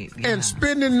night. Yeah. And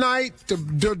spend the night.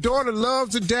 The daughter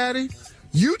loves the daddy.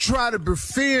 You try to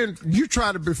befriend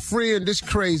this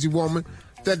crazy woman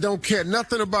that don't care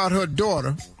nothing about her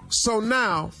daughter. So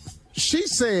now she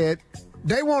said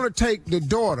they want to take the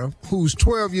daughter, who's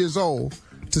 12 years old,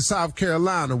 to South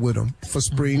Carolina with them for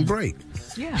spring break.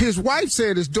 Yeah. His wife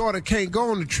said his daughter can't go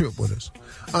on the trip with us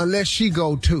unless she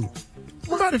go too.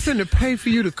 Nobody finna pay for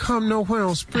you to come nowhere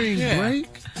on spring break.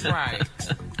 Right.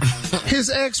 His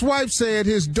ex-wife said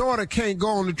his daughter can't go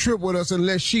on the trip with us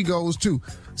unless she goes too.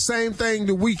 Same thing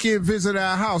the weekend visit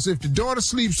our house. If the daughter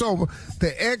sleeps over,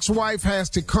 the ex-wife has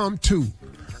to come too.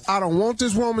 I don't want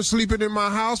this woman sleeping in my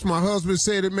house. My husband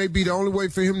said it may be the only way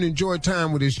for him to enjoy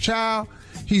time with his child.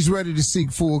 He's ready to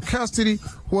seek full custody.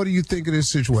 What do you think of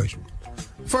this situation?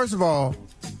 First of all,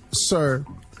 sir,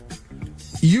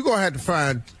 you're going to have to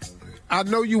find, I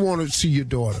know you want to see your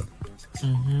daughter,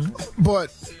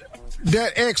 but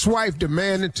that ex-wife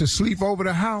demanding to sleep over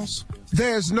the house,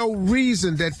 there's no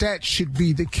reason that should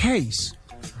be the case.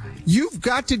 You've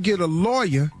got to get a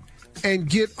lawyer and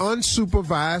get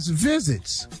unsupervised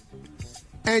visits.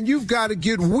 And you've got to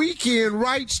get weekend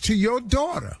rights to your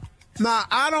daughter. Now,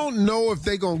 I don't know if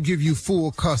they're going to give you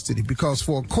full custody, because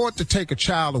for a court to take a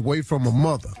child away from a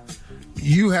mother,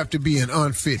 you have to be an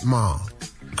unfit mom.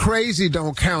 Crazy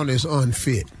don't count as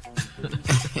unfit.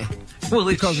 Well,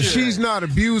 because if she's not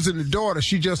abusing the daughter,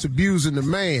 she's just abusing the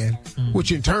man,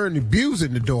 which in turn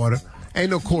abusing the daughter.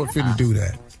 Ain't no court finna do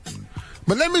that.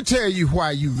 But let me tell you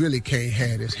why you really can't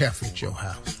have this heifer at your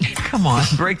house. Come on,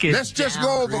 break it. Let's just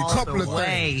go over a couple of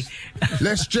things.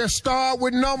 Let's just start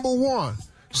with number 1.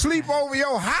 Sleep over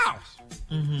your house.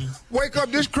 Wake up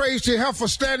this crazy heifer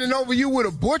standing over you with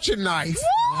a butcher knife.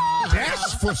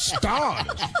 That's for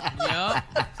starters.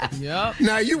 Yep.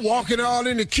 Now you walking all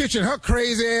in the kitchen, her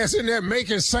crazy ass in there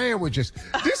making sandwiches.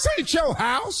 This ain't your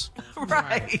house.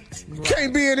 Right.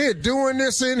 Can't be in here doing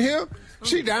this in here.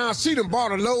 She done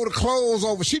bought a load of clothes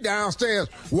over. She downstairs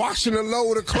washing a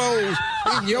load of clothes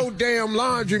in your damn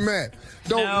laundromat.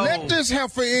 Don't let this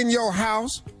heifer in your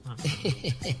house.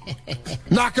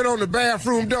 Knocking on the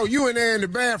bathroom door. You in there in the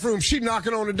bathroom. She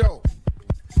knocking on the door.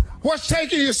 What's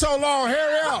taking you so long?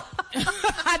 Hurry up.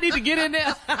 I need to get in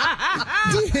there.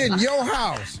 In your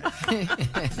house.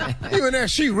 You in there,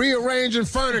 she rearranging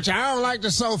furniture. I don't like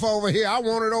the sofa over here. I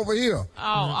want it over here.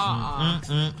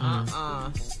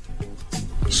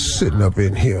 Sitting up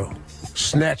in here,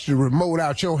 snatch the remote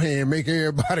out your hand, make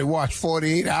everybody watch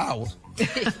 48 hours.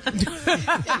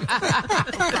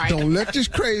 Don't let this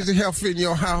crazy heifer in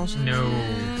your house. No.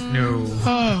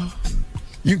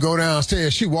 You go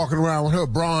downstairs, she walking around with her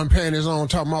bra and panties on,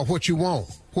 talking about what you want.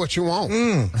 What you want?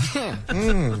 Not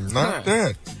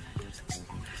that.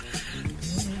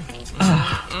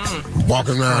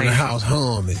 Walking around the house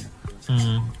humming.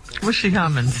 What's she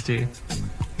humming, Steve?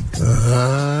 I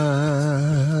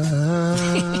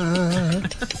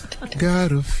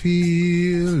got a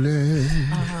feeling.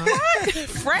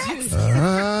 France?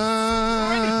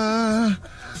 I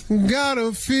got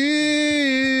a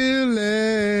feeling.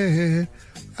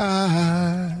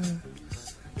 I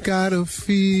got a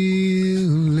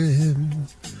feeling.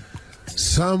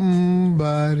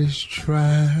 Somebody's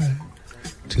trying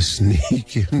to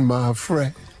sneak in my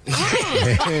frat.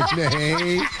 And there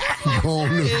ain't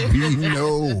gonna be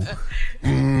no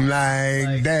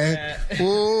like that.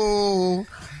 Oh,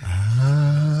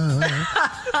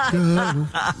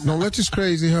 don't let this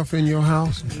crazy huff in your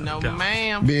house. No,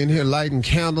 ma'am. Being here lighting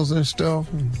candles and stuff.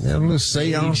 Have a little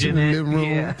seance in the living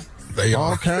room. Yeah.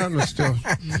 All kind of stuff.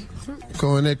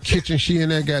 Go in that kitchen. She in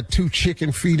there got 2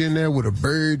 chicken feet in there with a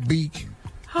bird beak.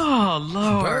 Oh,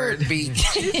 Lord. Bird beak.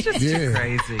 She's just too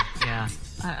crazy. Yeah.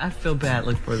 I feel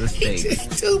badly for this baby. He's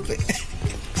just stupid.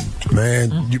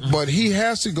 Man, but he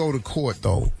has to go to court,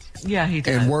 though. Yeah, he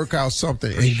does. And work out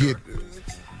something and get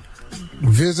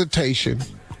visitation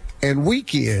and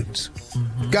weekends.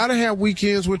 Got to have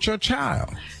weekends with your child.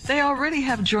 They already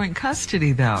have joint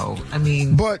custody, though. I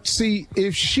mean... But, see,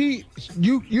 if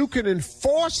you can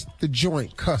enforce the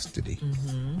joint custody.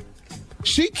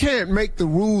 She can't make the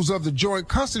rules of the joint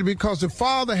custody because the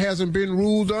father hasn't been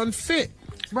ruled unfit.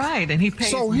 Right, and he pays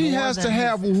so he has to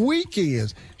have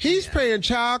weekends. He's paying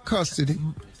child custody.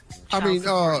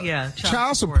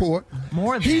 Child support.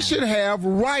 More than he should have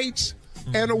rights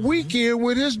and a weekend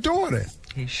with his daughter.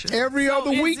 He should. Every other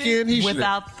weekend he should.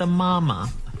 Without the mama.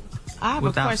 I have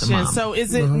a question. So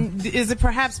is it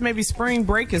perhaps maybe spring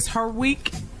break is her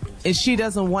week and she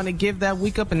doesn't want to give that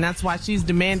week up and that's why she's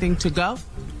demanding to go?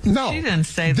 No. She didn't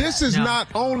say that. This is not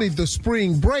only the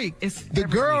spring break. The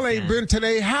girl ain't been to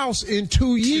their house in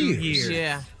 2 years.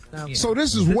 Yeah. So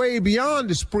this is way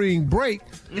beyond the spring break.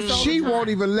 She won't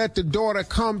even let the daughter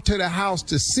come to the house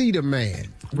to see the man.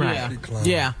 Right.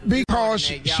 Yeah. Because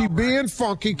she being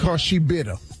funky because she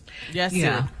bitter. Yes,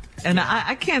 yeah. And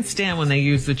I can't stand when they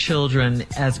use the children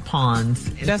as pawns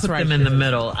and That's put right, them in the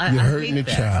middle. You're hurting the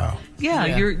child.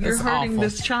 Yeah, you're it's hurting awful.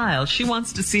 this child. She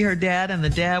wants to see her dad, and the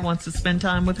dad wants to spend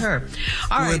time with her.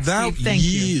 All right, Without Steve, thank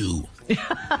you.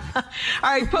 All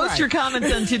right, post your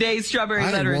comments on today's Strawberry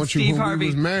I Letter didn't and want you Steve when Harvey.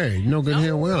 we was married. No good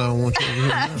hell well I don't want you over here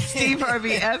now. Steve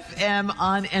Harvey FM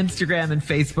on Instagram and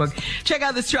Facebook. Check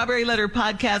out the Strawberry Letter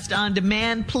podcast on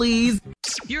demand, please.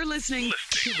 You're listening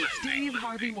to the Steve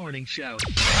Harvey Morning Show.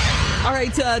 All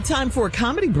right, time for a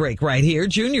comedy break right here.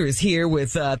 Junior is here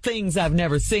with things I've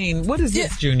never seen. What is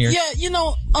this, Junior? Yeah,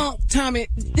 Tommy,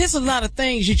 there's a lot of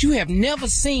things that you have never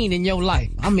seen in your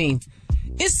life. I mean,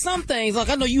 it's some things, like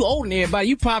I know you older than everybody,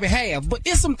 you probably have, but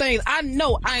it's some things I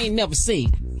know I ain't never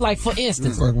seen. Like, for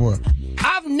instance, Like what?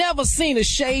 I've never seen a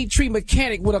shade tree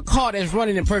mechanic with a car that's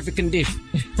running in perfect condition.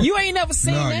 You ain't never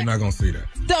seen that? No, you're not going to see that.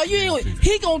 No,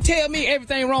 he gonna tell me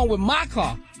everything wrong with my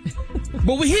car,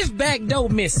 but with his back door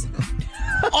missing.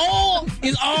 All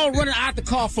running out the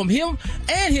car from him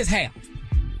and his house.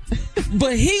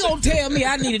 But he gonna tell me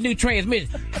I need a new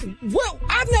transmission. Well,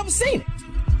 I've never seen it.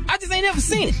 I just ain't never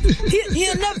seen it.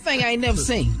 Here's another thing I ain't never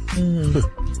seen.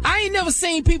 I ain't never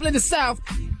seen people in the South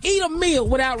eat a meal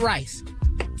without rice.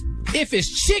 If it's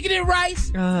chicken and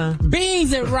rice,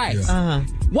 beans and rice.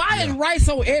 Why is rice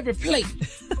on every plate?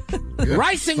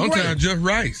 Rice and gravy. Sometimes just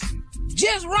rice.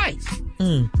 Just rice.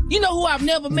 You know who I've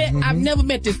never met? I've never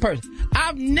met this person.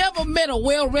 I've never met a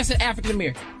well-rested African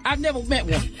American. I've never met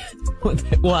one.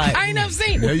 Why? I ain't never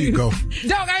seen it. There you go.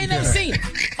 Dog, I ain't never seen it.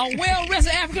 A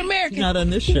well-rested African American. Not on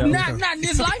this show. Not in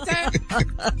this lifetime.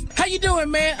 How you doing,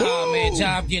 man? Oh, man,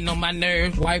 job getting on my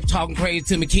nerves. Wife talking crazy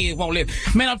to me. Kids won't live.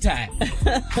 Man, I'm tired.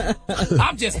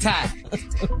 I'm just tired.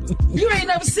 You ain't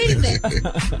never seen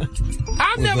that.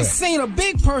 I've never seen a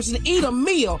big person eat a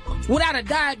meal without a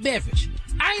diet beverage.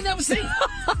 I ain't never seen it.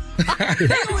 They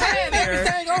don't have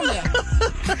everything on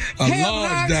there. A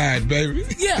large diet, baby.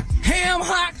 Yeah, ham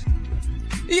hocks,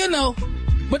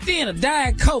 but then a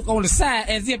Diet Coke on the side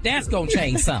as if that's going to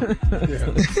change something.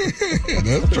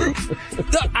 That's true.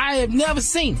 Look, I have never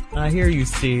seen it. I hear you,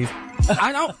 Steve.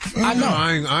 I know.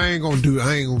 I ain't gonna do it.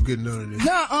 I ain't gonna get none of this.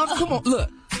 Nah, come on.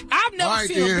 Look, I've never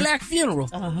seen a black funeral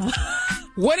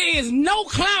where there is no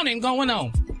clowning going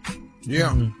on.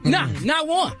 Yeah. Nah, not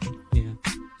one. Yeah.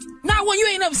 Not one. You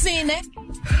ain't never seen that.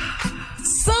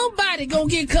 Somebody gonna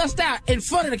get cussed out in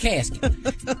front of the casket.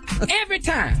 Every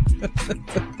time.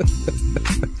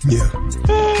 Yeah.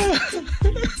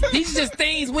 These are just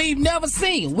things we've never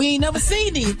seen. We ain't never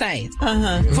seen these things.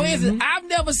 For instance, I've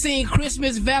never seen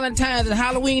Christmas, Valentine's, and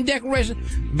Halloween decorations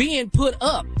being put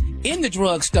up in the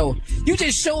drugstore. You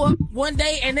just show up one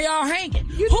day and they all hanging.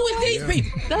 Who is these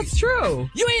people? That's true.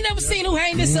 You ain't never seen who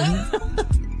hang this up.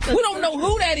 We don't know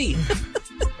who that is.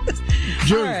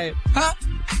 Junior, All right. Huh?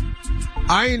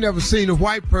 I ain't never seen a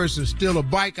white person steal a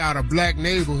bike out of a black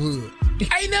neighborhood.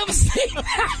 I ain't never seen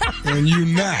that. And you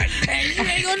not. And you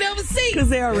ain't gonna never see. Because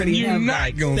they already You're have not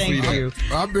bikes. gonna Thank see you.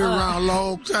 I've been around a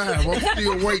long time. I'm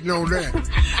still waiting on that.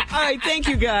 All right, thank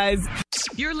you, guys.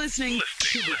 You're listening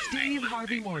to the Steve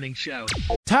Harvey Morning Show.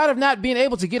 Tired of not being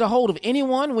able to get a hold of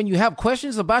anyone when you have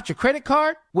questions about your credit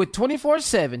card? With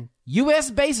 24/7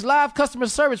 U.S.-based live customer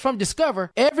service from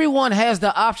Discover, everyone has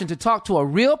the option to talk to a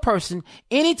real person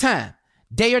anytime,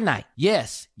 day or night.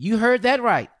 Yes, you heard that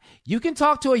right. You can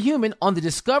talk to a human on the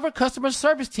Discover customer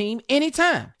service team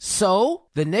anytime. So,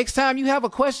 the next time you have a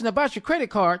question about your credit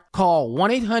card, call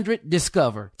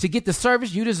 1-800-DISCOVER to get the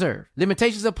service you deserve.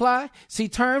 Limitations apply. See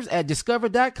terms at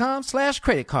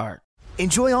discover.com/creditcard.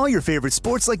 Enjoy all your favorite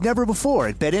sports like never before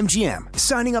at BetMGM.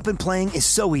 Signing up and playing is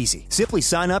so easy. Simply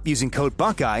sign up using code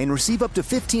Buckeye and receive up to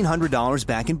 $1,500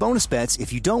 back in bonus bets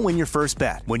if you don't win your first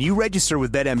bet. When you register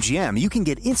with BetMGM, you can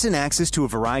get instant access to a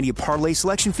variety of parlay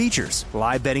selection features,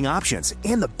 live betting options,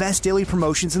 and the best daily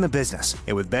promotions in the business.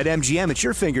 And with BetMGM at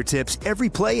your fingertips, every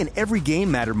play and every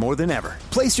game matter more than ever.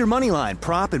 Place your moneyline,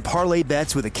 prop, and parlay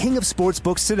bets with the king of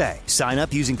sportsbooks today. Sign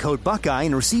up using code Buckeye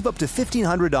and receive up to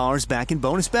 $1,500 back in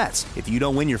bonus bets if you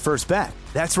don't win your first bet.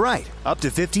 That's right, up to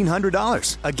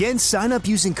 $1,500. Again, sign up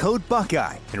using code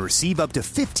Buckeye and receive up to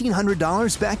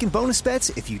 $1,500 back in bonus bets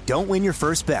if you don't win your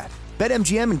first bet.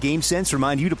 BetMGM and GameSense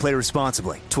remind you to play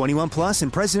responsibly. 21 plus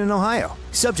and present in Ohio.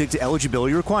 Subject to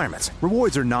eligibility requirements.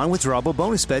 Rewards are non-withdrawable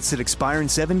bonus bets that expire in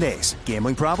 7 days.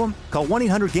 Gambling problem? Call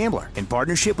 1-800-GAMBLER in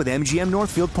partnership with MGM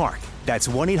Northfield Park. That's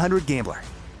 1-800-GAMBLER.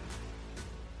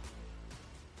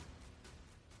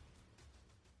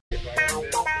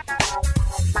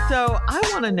 So I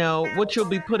want to know what you'll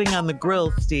be putting on the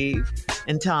grill, Steve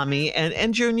and Tommy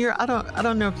and Junior. I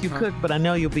don't know if you cook, but I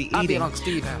know you'll be eating. I'll be on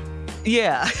Steve house.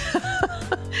 Yeah.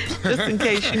 Just in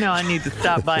case, I need to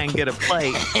stop by and get a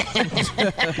plate.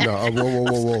 No,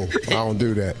 whoa. I don't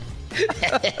do that.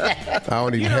 I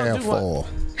don't even have foil.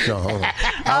 No, hold on.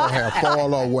 I don't have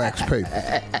foil or wax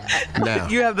paper. Now.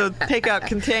 You have the takeout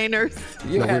containers?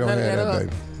 No, we don't have that,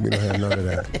 baby. We don't have none of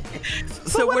that.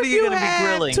 So what are you going to be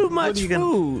grilling? Too much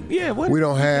food. Yeah. We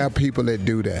don't have people that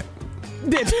do that.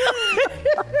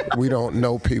 We don't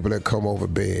know people that come over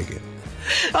begging.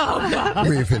 Oh, my.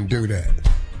 We even do that.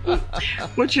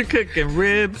 What you cooking?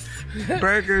 Ribs?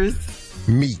 Burgers?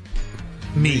 Meat.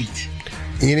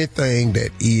 Anything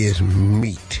that is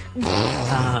meat.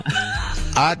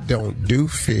 I don't do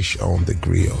fish on the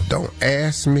grill. Don't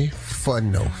ask me for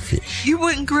no fish. You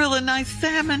wouldn't grill a nice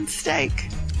salmon steak?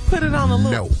 Put it on a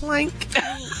little plank.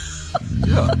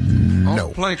 No.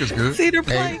 Plank is good. Cedar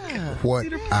plank. What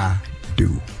I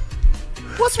do.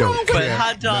 What's wrong with But that?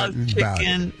 hot dogs,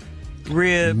 chicken,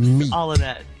 ribs, meat. All of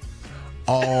that.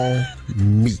 All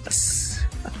meats.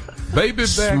 Baby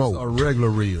backs Smoked. or regular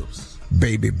ribs?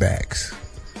 Baby backs.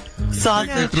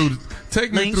 Sausage.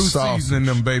 Take me through seasoning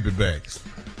them baby backs.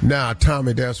 Now,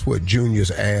 Tommy, that's what Junior's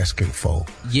asking for.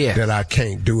 Yeah. That I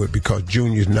can't do it because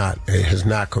Junior's has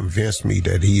not convinced me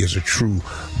that he is a true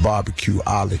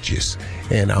barbecueologist.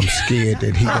 And I'm scared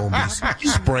that he gonna be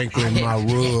sprinkling my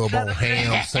rub on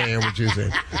ham sandwiches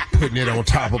and putting it on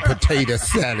top of potato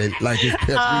salad like it's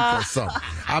paprika or something.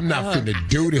 I'm not finna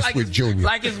do this with Junior.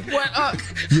 Like it's what?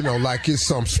 Like it's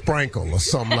some sprinkle or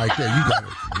something like that. You got it,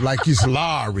 like it's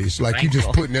Lawry's, like you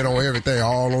just putting it on everything,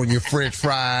 all on your French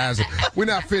fries. We're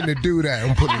not finna do that.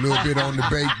 I'm putting a little bit on the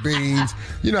baked beans.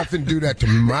 You're not finna do that to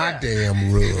my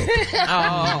damn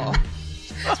rub.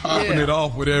 Topping it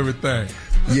off with everything.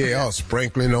 Yeah,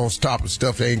 sprinkling on top of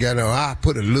stuff that ain't got no. I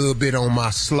put a little bit on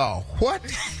my slaw. What?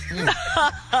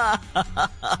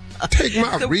 Take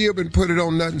my rib and put it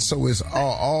on nothing, so it's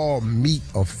all meat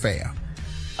affair.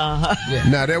 Yeah.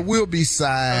 Now there will be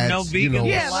sides. No vegan.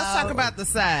 Let's talk about the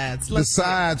sides. The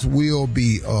sides will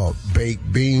be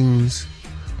baked beans,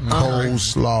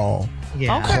 coleslaw,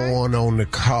 corn on the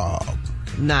cob.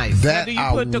 Nice. That do you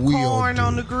put the corn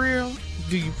on the grill?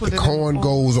 Do you put the corn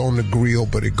goes on the grill,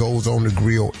 but it goes on the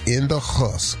grill in the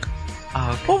husk.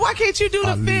 Well, why can't you do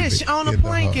the fish on a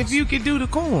plank if you could do the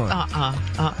corn?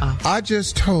 I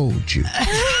just told you.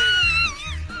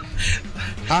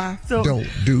 I don't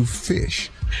do fish.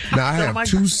 Now, I have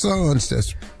two sons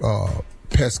that's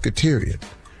pescatarian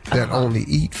that only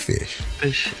eat fish.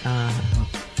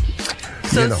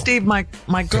 So, Steve, my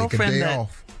girlfriend take a day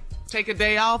off. Take a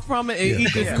day off from it and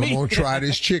eat this meat. Come on, try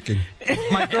this chicken.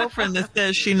 My girlfriend that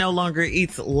says she no longer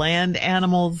eats land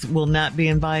animals will not be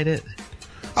invited.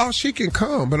 Oh, she can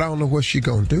come, but I don't know what she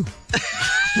gonna do.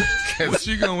 What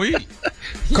she gonna eat?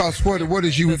 Cause what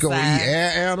is you gonna eat?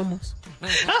 Air animals?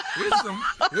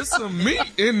 It's some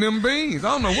meat in them beans.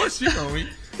 I don't know what she gonna eat.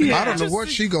 Yeah, I don't know what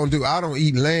she gonna do. I don't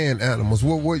eat land animals.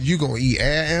 What you gonna eat?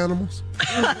 Air animals?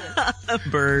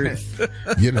 Birds.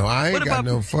 I ain't got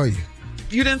nothing for you.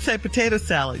 You didn't say potato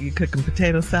salad. You cooking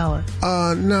potato salad?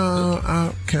 No,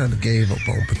 I kind of gave up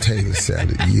on potato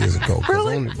salad years ago.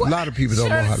 Really? A lot of people don't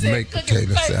know how to make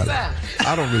potato salad.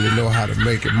 I don't really know how to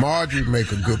make it. Marjorie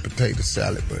make a good potato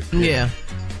salad, but yeah.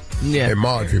 And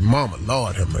Marjorie, Mama,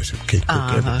 Lord have mercy, can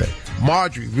cook everything.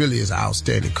 Marjorie really is an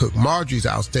outstanding cook. Marjorie's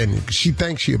outstanding because she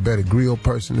thinks she's a better grill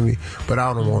person than me, but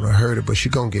I don't want to hurt her. But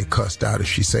she's gonna get cussed out if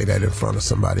she say that in front of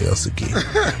somebody else again.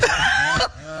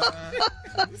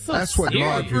 That's what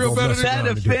Marjorie gonna mess around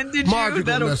and do. Marjorie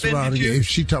gonna mess around and get, if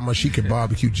she talking about she can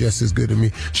barbecue just as good as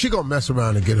me, she gonna mess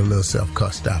around and get a little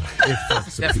self-cussed out.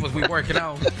 That's what we working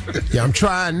on. Yeah, I'm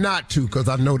trying not to because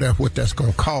I know that's what that's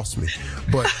gonna cost me.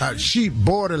 But she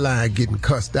borderline getting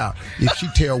cussed out if she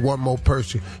tell one more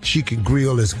person she can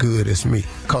grill as good as me,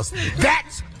 because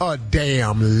that's a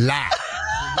damn lie.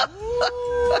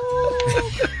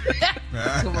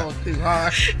 Come on, too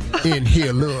hard. In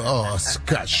here, little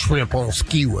got shrimp on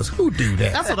skewers. Who do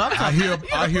that? That's what I'm talking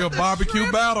about. I hear a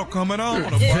barbecue battle coming on.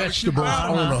 Vegetables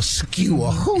on a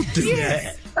skewer. Who do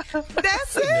that?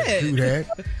 That's it. Do that?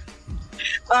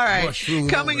 All right.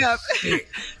 Coming up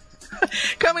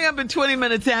in 20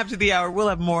 minutes after the hour, we'll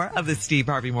have more of the Steve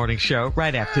Harvey Morning Show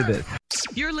right after this.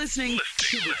 You're listening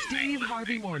to the Steve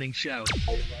Harvey Morning Show.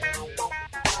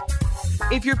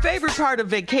 If your favorite part of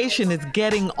vacation is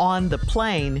getting on the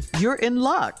plane, you're in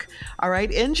luck. All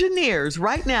right. Engineers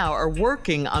right now are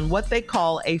working on what they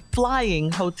call a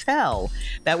flying hotel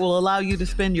that will allow you to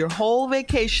spend your whole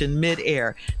vacation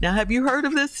midair. Now, have you heard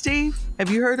of this, Steve?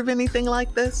 Have you heard of anything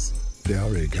like this? They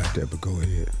already got that, but go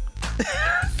ahead.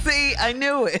 See, I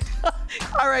knew it.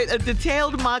 All right, a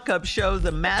detailed mock-up shows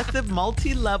a massive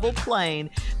multi-level plane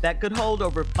that could hold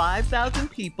over 5,000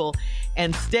 people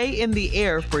and stay in the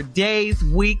air for days,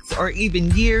 weeks, or even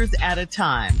years at a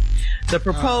time. The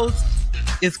proposed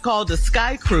is called a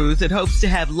Sky Cruise. It hopes to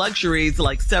have luxuries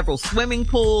like several swimming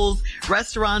pools,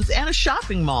 restaurants, and a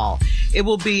shopping mall. It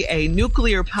will be a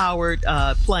nuclear-powered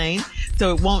plane,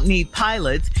 so it won't need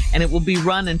pilots, and it will be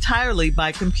run entirely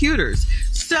by computers.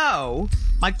 So,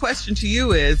 my question to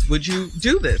you is, would you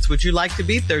do this? Would you like to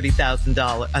be 30,000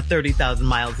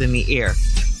 miles in the air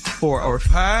for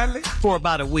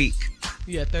about a week?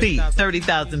 Yeah,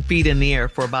 30,000 feet in the air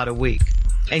for about a week.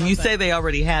 And you say they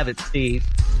already have it, Steve.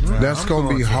 That's going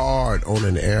to be hard on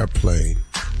an airplane.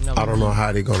 I don't know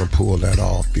how they're going to pull that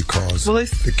off because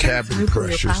the cabin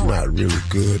pressure is not really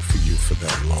good for you for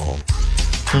that long.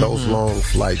 Those long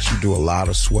flights, you do a lot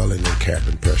of swelling in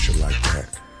cabin pressure like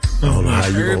that. I don't know how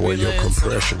you're going to wear your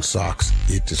compression socks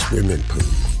at the swimming pool.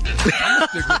 I'm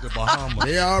stick with the Bahamas.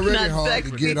 They already hard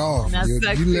to get off.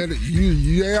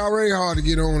 They already hard to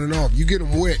get on and off. You get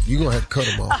them wet, you're going to have to cut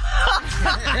them off.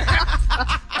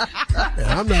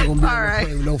 I'm not going to be on the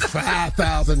plane with no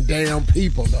 5,000 damn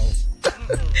people, though.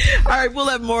 All right, we'll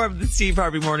have more of the Steve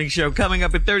Harvey Morning Show coming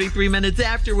up at 33 minutes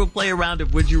after. We'll play a round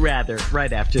of Would You Rather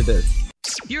right after this.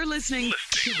 You're listening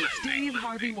to the Steve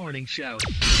Harvey Morning Show.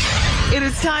 It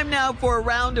is time now for a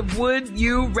round of Would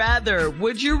You Rather.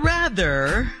 Would you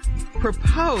rather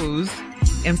propose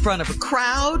in front of a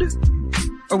crowd,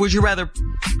 or would you rather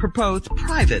propose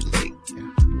privately?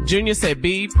 Junior said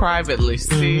B, privately.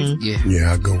 C.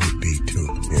 Yeah, I go with B too.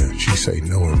 Yeah, she say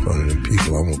no in front of them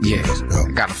people. I won't be messed up.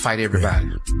 I gotta fight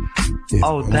everybody. Yeah,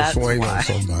 I'm that's swing why. On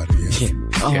somebody.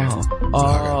 I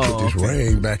gotta put this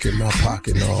ring back in my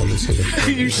pocket and all this here.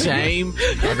 You shame.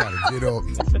 I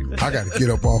gotta get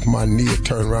up off my knee and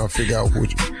turn around and figure out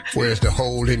where's the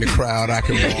hole in the crowd I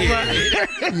can walk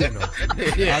in.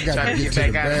 I gotta get to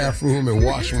the bathroom and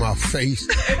wash my face.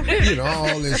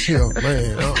 All this here,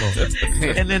 man.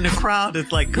 And then the crowd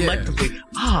is like collectively,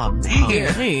 oh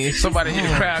man. Somebody hit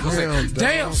the crowd and say,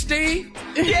 damn, Steve.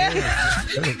 Yeah.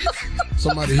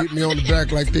 Somebody hit me on the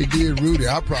back like they did Rudy.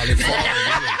 I'll probably fall.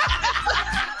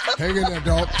 Hang in there,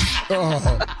 dog.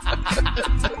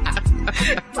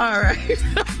 All right.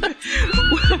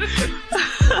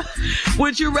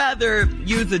 Would you rather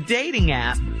use a dating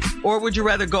app, or would you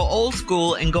rather go old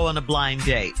school and go on a blind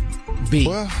date? B.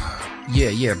 Well,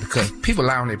 yeah, because people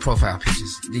lie on their profile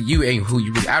pictures. You ain't who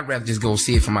you really. I'd rather just go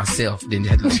see it for myself than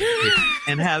have to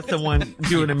and have someone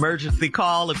do an emergency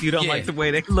call if you don't like the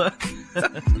way they look.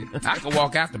 I could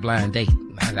walk out the blind date.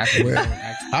 I've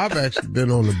actually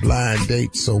been on a blind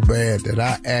date so bad that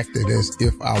I acted as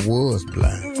if I was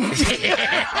blind.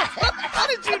 How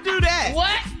did you do that?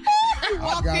 What? You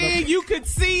walked in, you could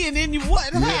see, and then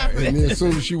what happened? And then as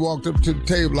soon as she walked up to the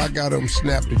table, I got up and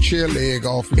snapped the chair leg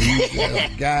off and used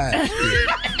that guide stick.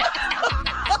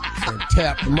 And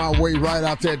tapped my way right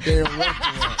out that damn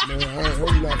restaurant. Man,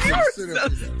 I'm not You're sit so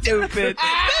up stupid.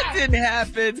 That didn't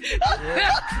happen.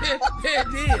 It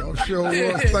did. I'm sure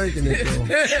was thinking it, though.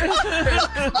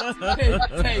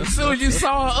 Hey, as soon as you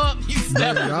saw her up, you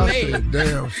snapped Man, her I leg. said,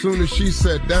 damn. As soon as she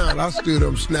sat down, I stood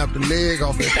up, snapped the leg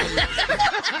off that thing,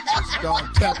 and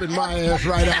started tapping my ass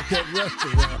right out that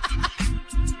restaurant.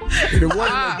 And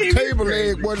the table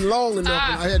leg wasn't long enough,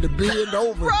 and I had to bend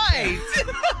over. Right.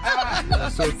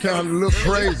 So it kind of looked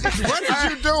crazy. What are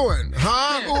you doing?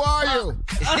 Huh? Who are you?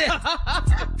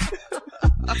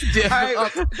 Yeah,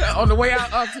 on the way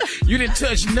out, you didn't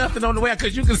touch nothing on the way out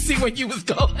because you could see where you was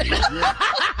going. Yeah.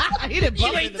 He didn't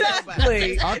bump into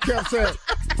nobody. I kept saying,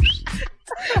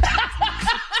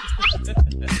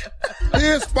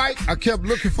 here's Spike. I kept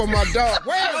looking for my dog.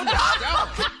 Where's my dog?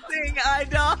 Seeing eye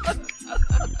dog.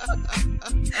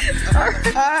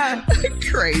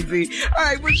 Crazy. All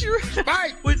right, would you...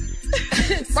 Spike!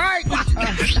 Spike!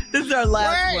 This is our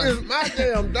last one. Where is my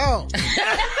damn dog?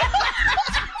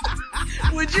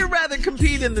 Would you rather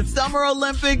compete in the Summer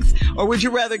Olympics or would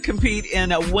you rather compete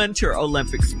in a Winter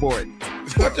Olympic sport?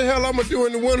 What the hell I'm going to do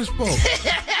in the winter sport?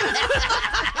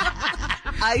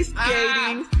 Ice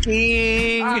skating,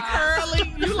 skiing,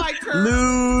 curling. You like curling?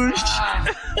 luge.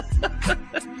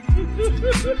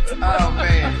 Oh,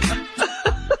 man.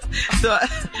 So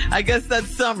I guess that's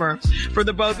summer for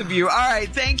the both of you. All right,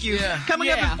 thank you. Yeah. Coming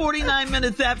up at 49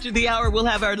 minutes after the hour, we'll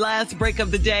have our last break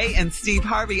of the day, and Steve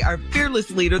Harvey, our fearless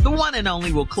leader, the one and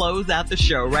only, will close out the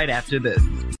show right after this.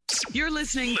 You're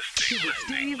listening to the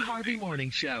Steve Harvey Morning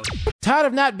Show. Tired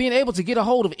of not being able to get a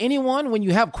hold of anyone when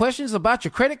you have questions about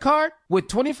your credit card? With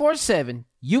 24/7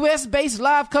 U.S.-based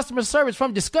live customer service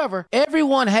from Discover,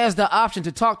 everyone has the option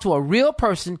to talk to a real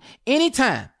person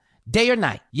anytime, day or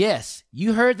night. Yes,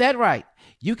 you heard that right.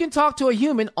 You can talk to a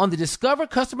human on the Discover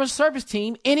customer service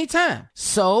team anytime.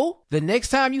 So, the next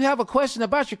time you have a question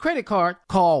about your credit card,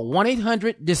 call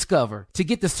 1-800-DISCOVER to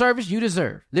get the service you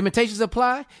deserve. Limitations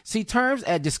apply. See terms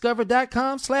at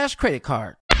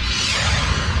discover.com/creditcard.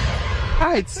 All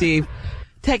right, Steve,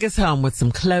 take us home with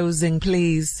some closing,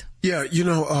 please. Yeah,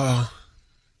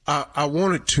 I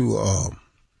wanted to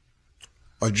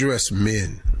address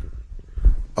men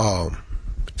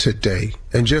today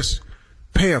and just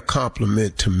pay a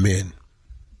compliment to men.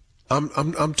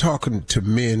 I'm talking to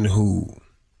men who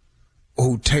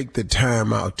take the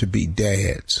time out to be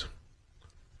dads.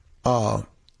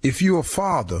 If you're a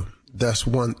father, that's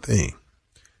one thing.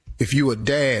 If you're a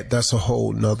dad, that's a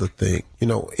whole nother thing.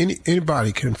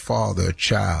 Anybody can father a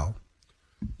child.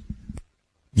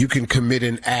 You can commit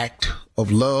an act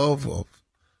of love,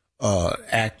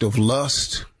 act of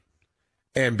lust,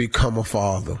 and become a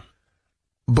father.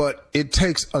 But it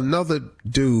takes another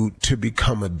dude to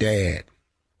become a dad.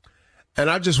 And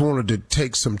I just wanted to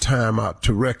take some time out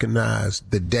to recognize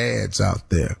the dads out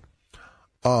there.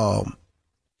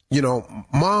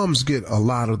 Moms get a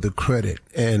lot of the credit,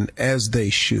 and as they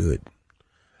should.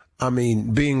 I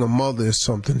mean, being a mother is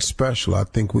something special. I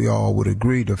think we all would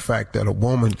agree the fact that a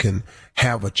woman can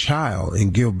have a child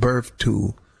and give birth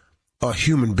to a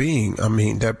human being. I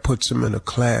mean, that puts them in a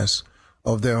class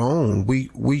of their own.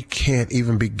 We can't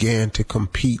even begin to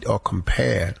compete or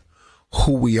compare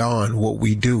who we are and what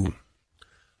we do.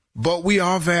 But we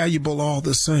are valuable all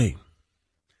the same.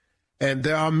 And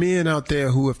there are men out there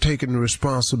who have taken the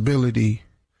responsibility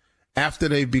after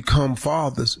they've become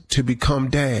fathers to become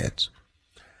dads.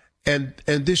 And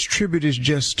this tribute is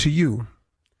just to you,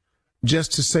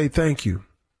 just to say thank you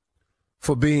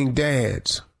for being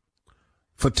dads,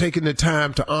 for taking the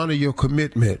time to honor your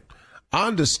commitment. I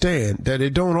understand that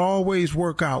it don't always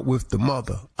work out with the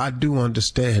mother. I do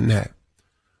understand that.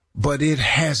 But it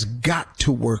has got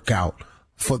to work out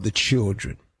for the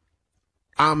children.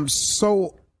 I'm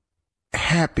so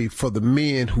happy for the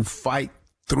men who fight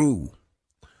through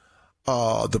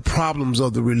the problems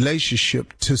of the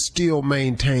relationship to still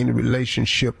maintain the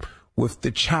relationship with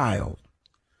the child.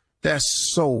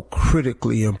 That's so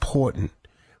critically important.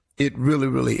 It really,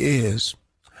 really is.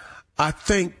 I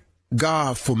thank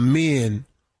God for men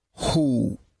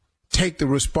who take the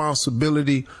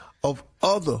responsibility of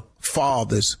other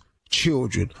fathers'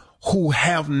 children who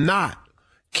have not,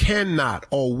 cannot,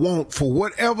 or won't, for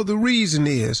whatever the reason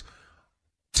is,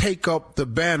 take up the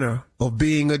banner of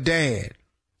being a dad.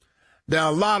 There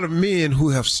are a lot of men who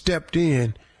have stepped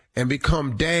in and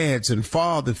become dads and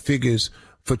father figures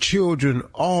for children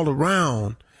all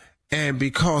around, and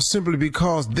simply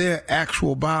because their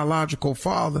actual biological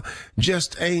father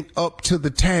just ain't up to the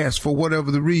task for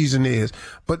whatever the reason is.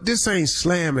 But this ain't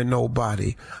slamming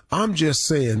nobody. I'm just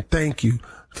saying thank you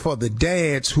for the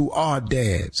dads who are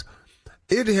dads.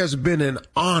 It has been an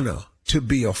honor to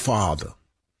be a father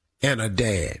and a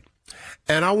dad.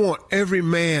 And I want every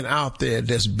man out there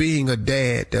that's being a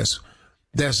dad,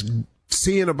 that's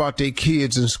seeing about their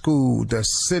kids in school,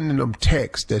 that's sending them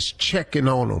texts, that's checking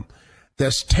on them,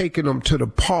 that's taking them to the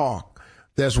park,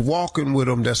 that's walking with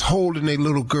them, that's holding their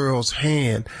little girl's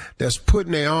hand, that's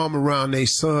putting their arm around their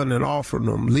son and offering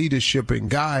them leadership and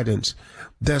guidance,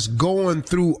 that's going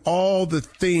through all the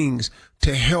things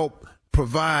to help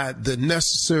provide the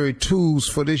necessary tools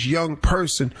for this young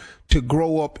person to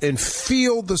grow up and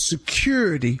feel the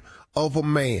security of a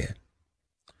man.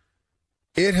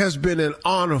 It has been an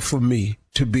honor for me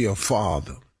to be a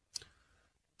father.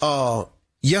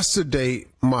 Yesterday,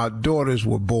 my daughters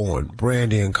were born,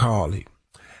 Brandy and Carly,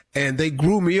 and they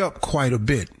grew me up quite a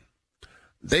bit.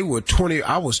 I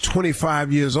was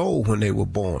 25 years old when they were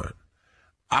born.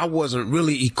 I wasn't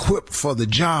really equipped for the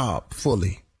job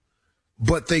fully,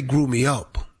 but they grew me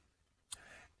up.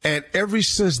 And ever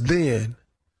since then,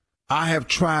 I have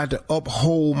tried to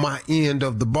uphold my end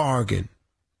of the bargain.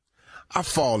 I've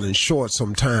fallen short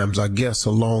sometimes, I guess,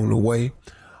 along the way.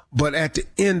 But at the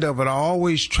end of it, I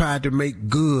always tried to make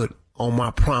good on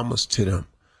my promise to them.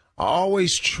 I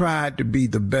always tried to be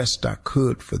the best I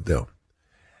could for them.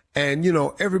 And,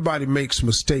 everybody makes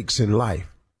mistakes in life.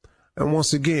 And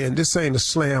once again, this ain't a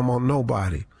slam on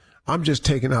nobody. I'm just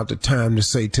taking out the time to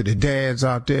say to the dads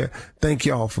out there, thank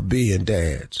y'all for being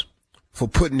dads, for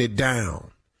putting it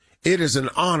down. It is an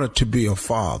honor to be a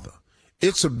father.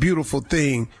 It's a beautiful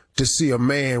thing to see a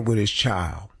man with his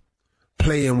child,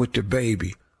 playing with the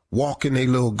baby, walking a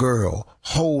little girl,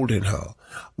 holding her,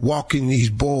 walking these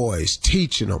boys,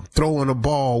 teaching them, throwing a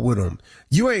ball with them.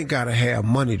 You ain't got to have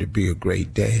money to be a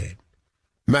great dad.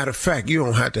 Matter of fact, you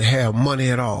don't have to have money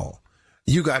at all.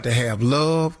 You got to have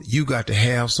love. You got to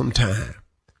have some time.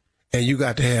 And you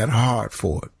got to have the heart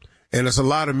for it. And there's a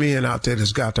lot of men out there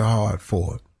that's got the heart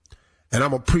for it. And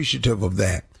I'm appreciative of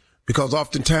that, because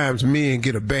oftentimes men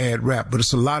get a bad rap, but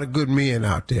it's a lot of good men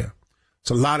out there.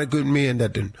 It's a lot of good men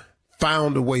that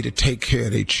found a way to take care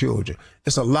of their children.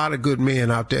 It's a lot of good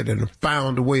men out there that have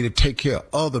found a way to take care of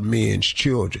other men's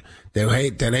children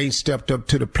that ain't stepped up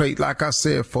to the plate, like I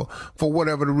said, for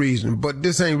whatever the reason. But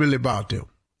this ain't really about them.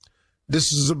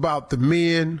 This is about the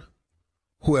men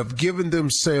who have given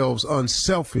themselves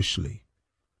unselfishly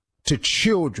to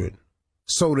children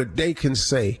so that they can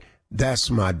say, that's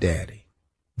my daddy.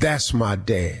 That's my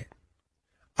dad.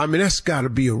 I mean, that's got to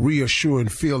be a reassuring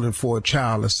feeling for a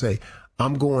child to say,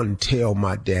 I'm going to tell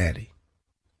my daddy.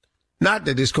 Not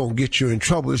that it's going to get you in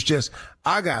trouble. It's just,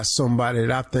 I got somebody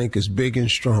that I think is big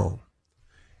and strong.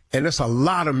 And there's a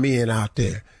lot of men out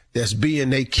there that's being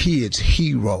their kid's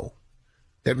hero.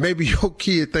 That maybe your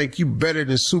kid think you better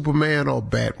than Superman or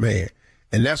Batman.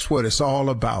 And that's what it's all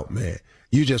about, man.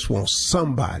 You just want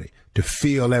somebody to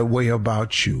feel that way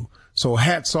about you. So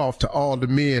hats off to all the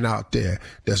men out there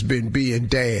that's been being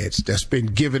dads, that's been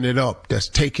giving it up, that's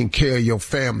taking care of your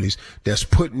families, that's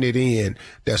putting it in,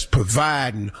 that's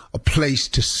providing a place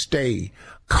to stay,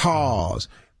 cars,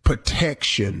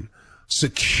 protection,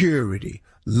 security,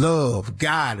 love,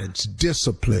 guidance,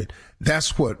 discipline.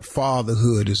 That's what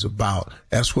fatherhood is about.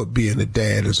 That's what being a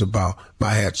dad is about.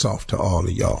 My hat's off to all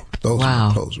of y'all. Those are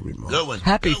my closing remarks. Good one.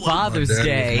 Happy Good Father's one.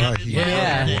 Day.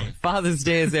 Yeah. Father's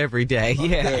Day is every day.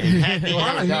 Yeah. Happy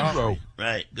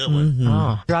Right. Good one. Mm-hmm.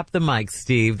 Oh. Drop the mic,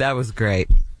 Steve. That was great.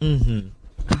 Mm-hmm.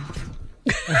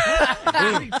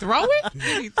 Did he throw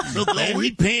it? So glad he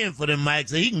paying for them mics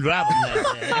so he can drop them like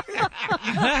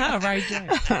that. Right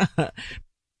there.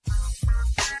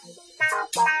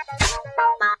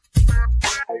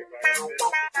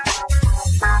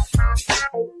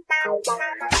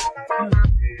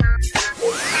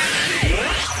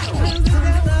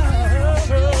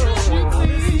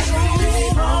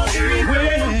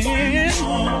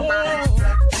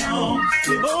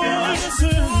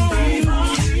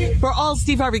 For all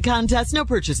Steve Harvey contests, no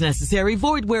purchase necessary,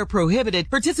 void where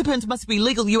prohibited. Participants must be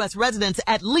legal U.S. residents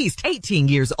at least 18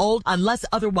 years old unless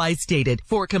otherwise stated.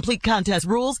 For complete contest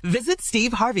rules, visit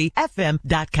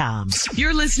SteveHarveyFM.com.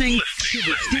 You're listening to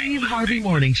the Steve Harvey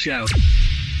Morning Show.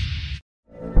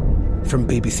 From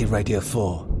BBC Radio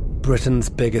 4, Britain's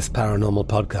biggest paranormal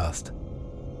podcast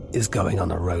is going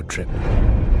on a road trip.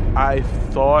 I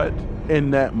thought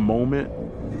in that moment,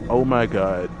 oh my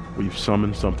God, we've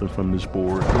summoned something from this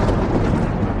board.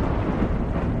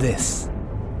 This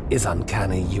is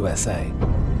Uncanny USA.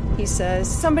 He says,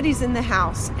 somebody's in the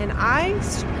house, and I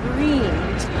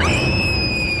screamed.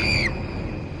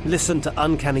 Listen to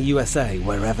Uncanny USA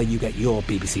wherever you get your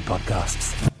BBC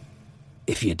podcasts,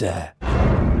 if you dare.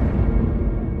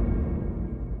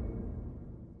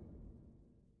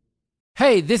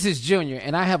 Hey, this is Junior,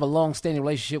 and I have a long-standing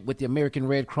relationship with the American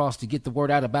Red Cross to get the word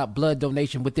out about blood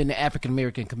donation within the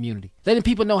African-American community, letting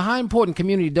people know how important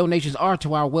community donations are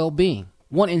to our well-being.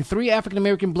 1 in 3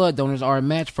 African-American blood donors are a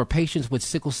match for patients with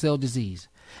sickle cell disease.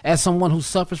 As someone who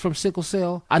suffers from sickle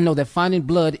cell, I know that finding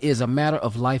blood is a matter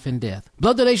of life and death.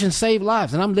 Blood donations save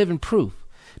lives, and I'm living proof.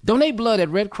 Donate blood at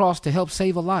Red Cross to help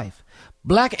save a life.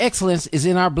 Black excellence is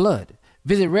in our blood.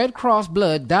 Visit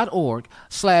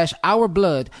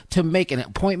redcrossblood.org/ourblood to make an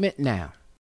appointment now.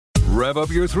 Rev up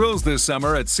your thrills this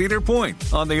summer at Cedar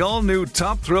Point on the all-new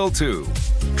Top Thrill 2.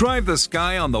 Drive the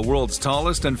sky on the world's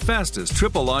tallest and fastest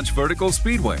triple-launch vertical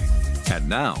speedway. And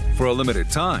now, for a limited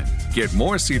time, get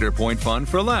more Cedar Point fun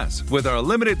for less with our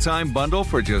limited-time bundle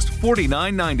for just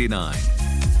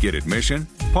 $49.99. Get admission,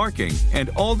 parking, and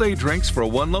all-day drinks for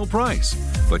one low price.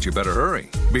 But you better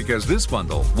hurry, because this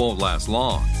bundle won't last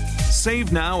long.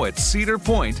 Save now at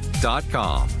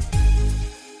cedarpoint.com.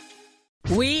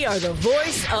 We are the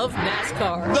voice of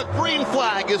NASCAR. The green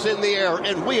flag is in the air,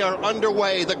 and we are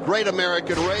underway. The Great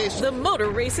American Race. The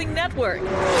Motor Racing Network.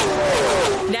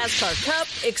 NASCAR Cup,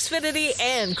 Xfinity,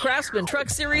 and Craftsman Truck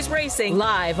Series Racing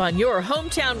live on your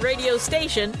hometown radio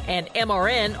station and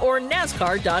MRN or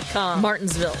NASCAR.com.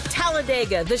 Martinsville,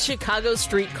 Talladega, the Chicago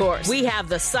Street Course. We have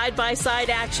the side-by-side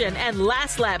action and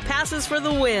last lap passes for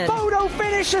the win. Photo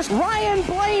finishes. Ryan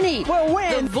Blaney will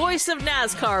win. The voice of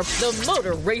NASCAR, the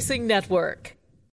Motor Racing Network.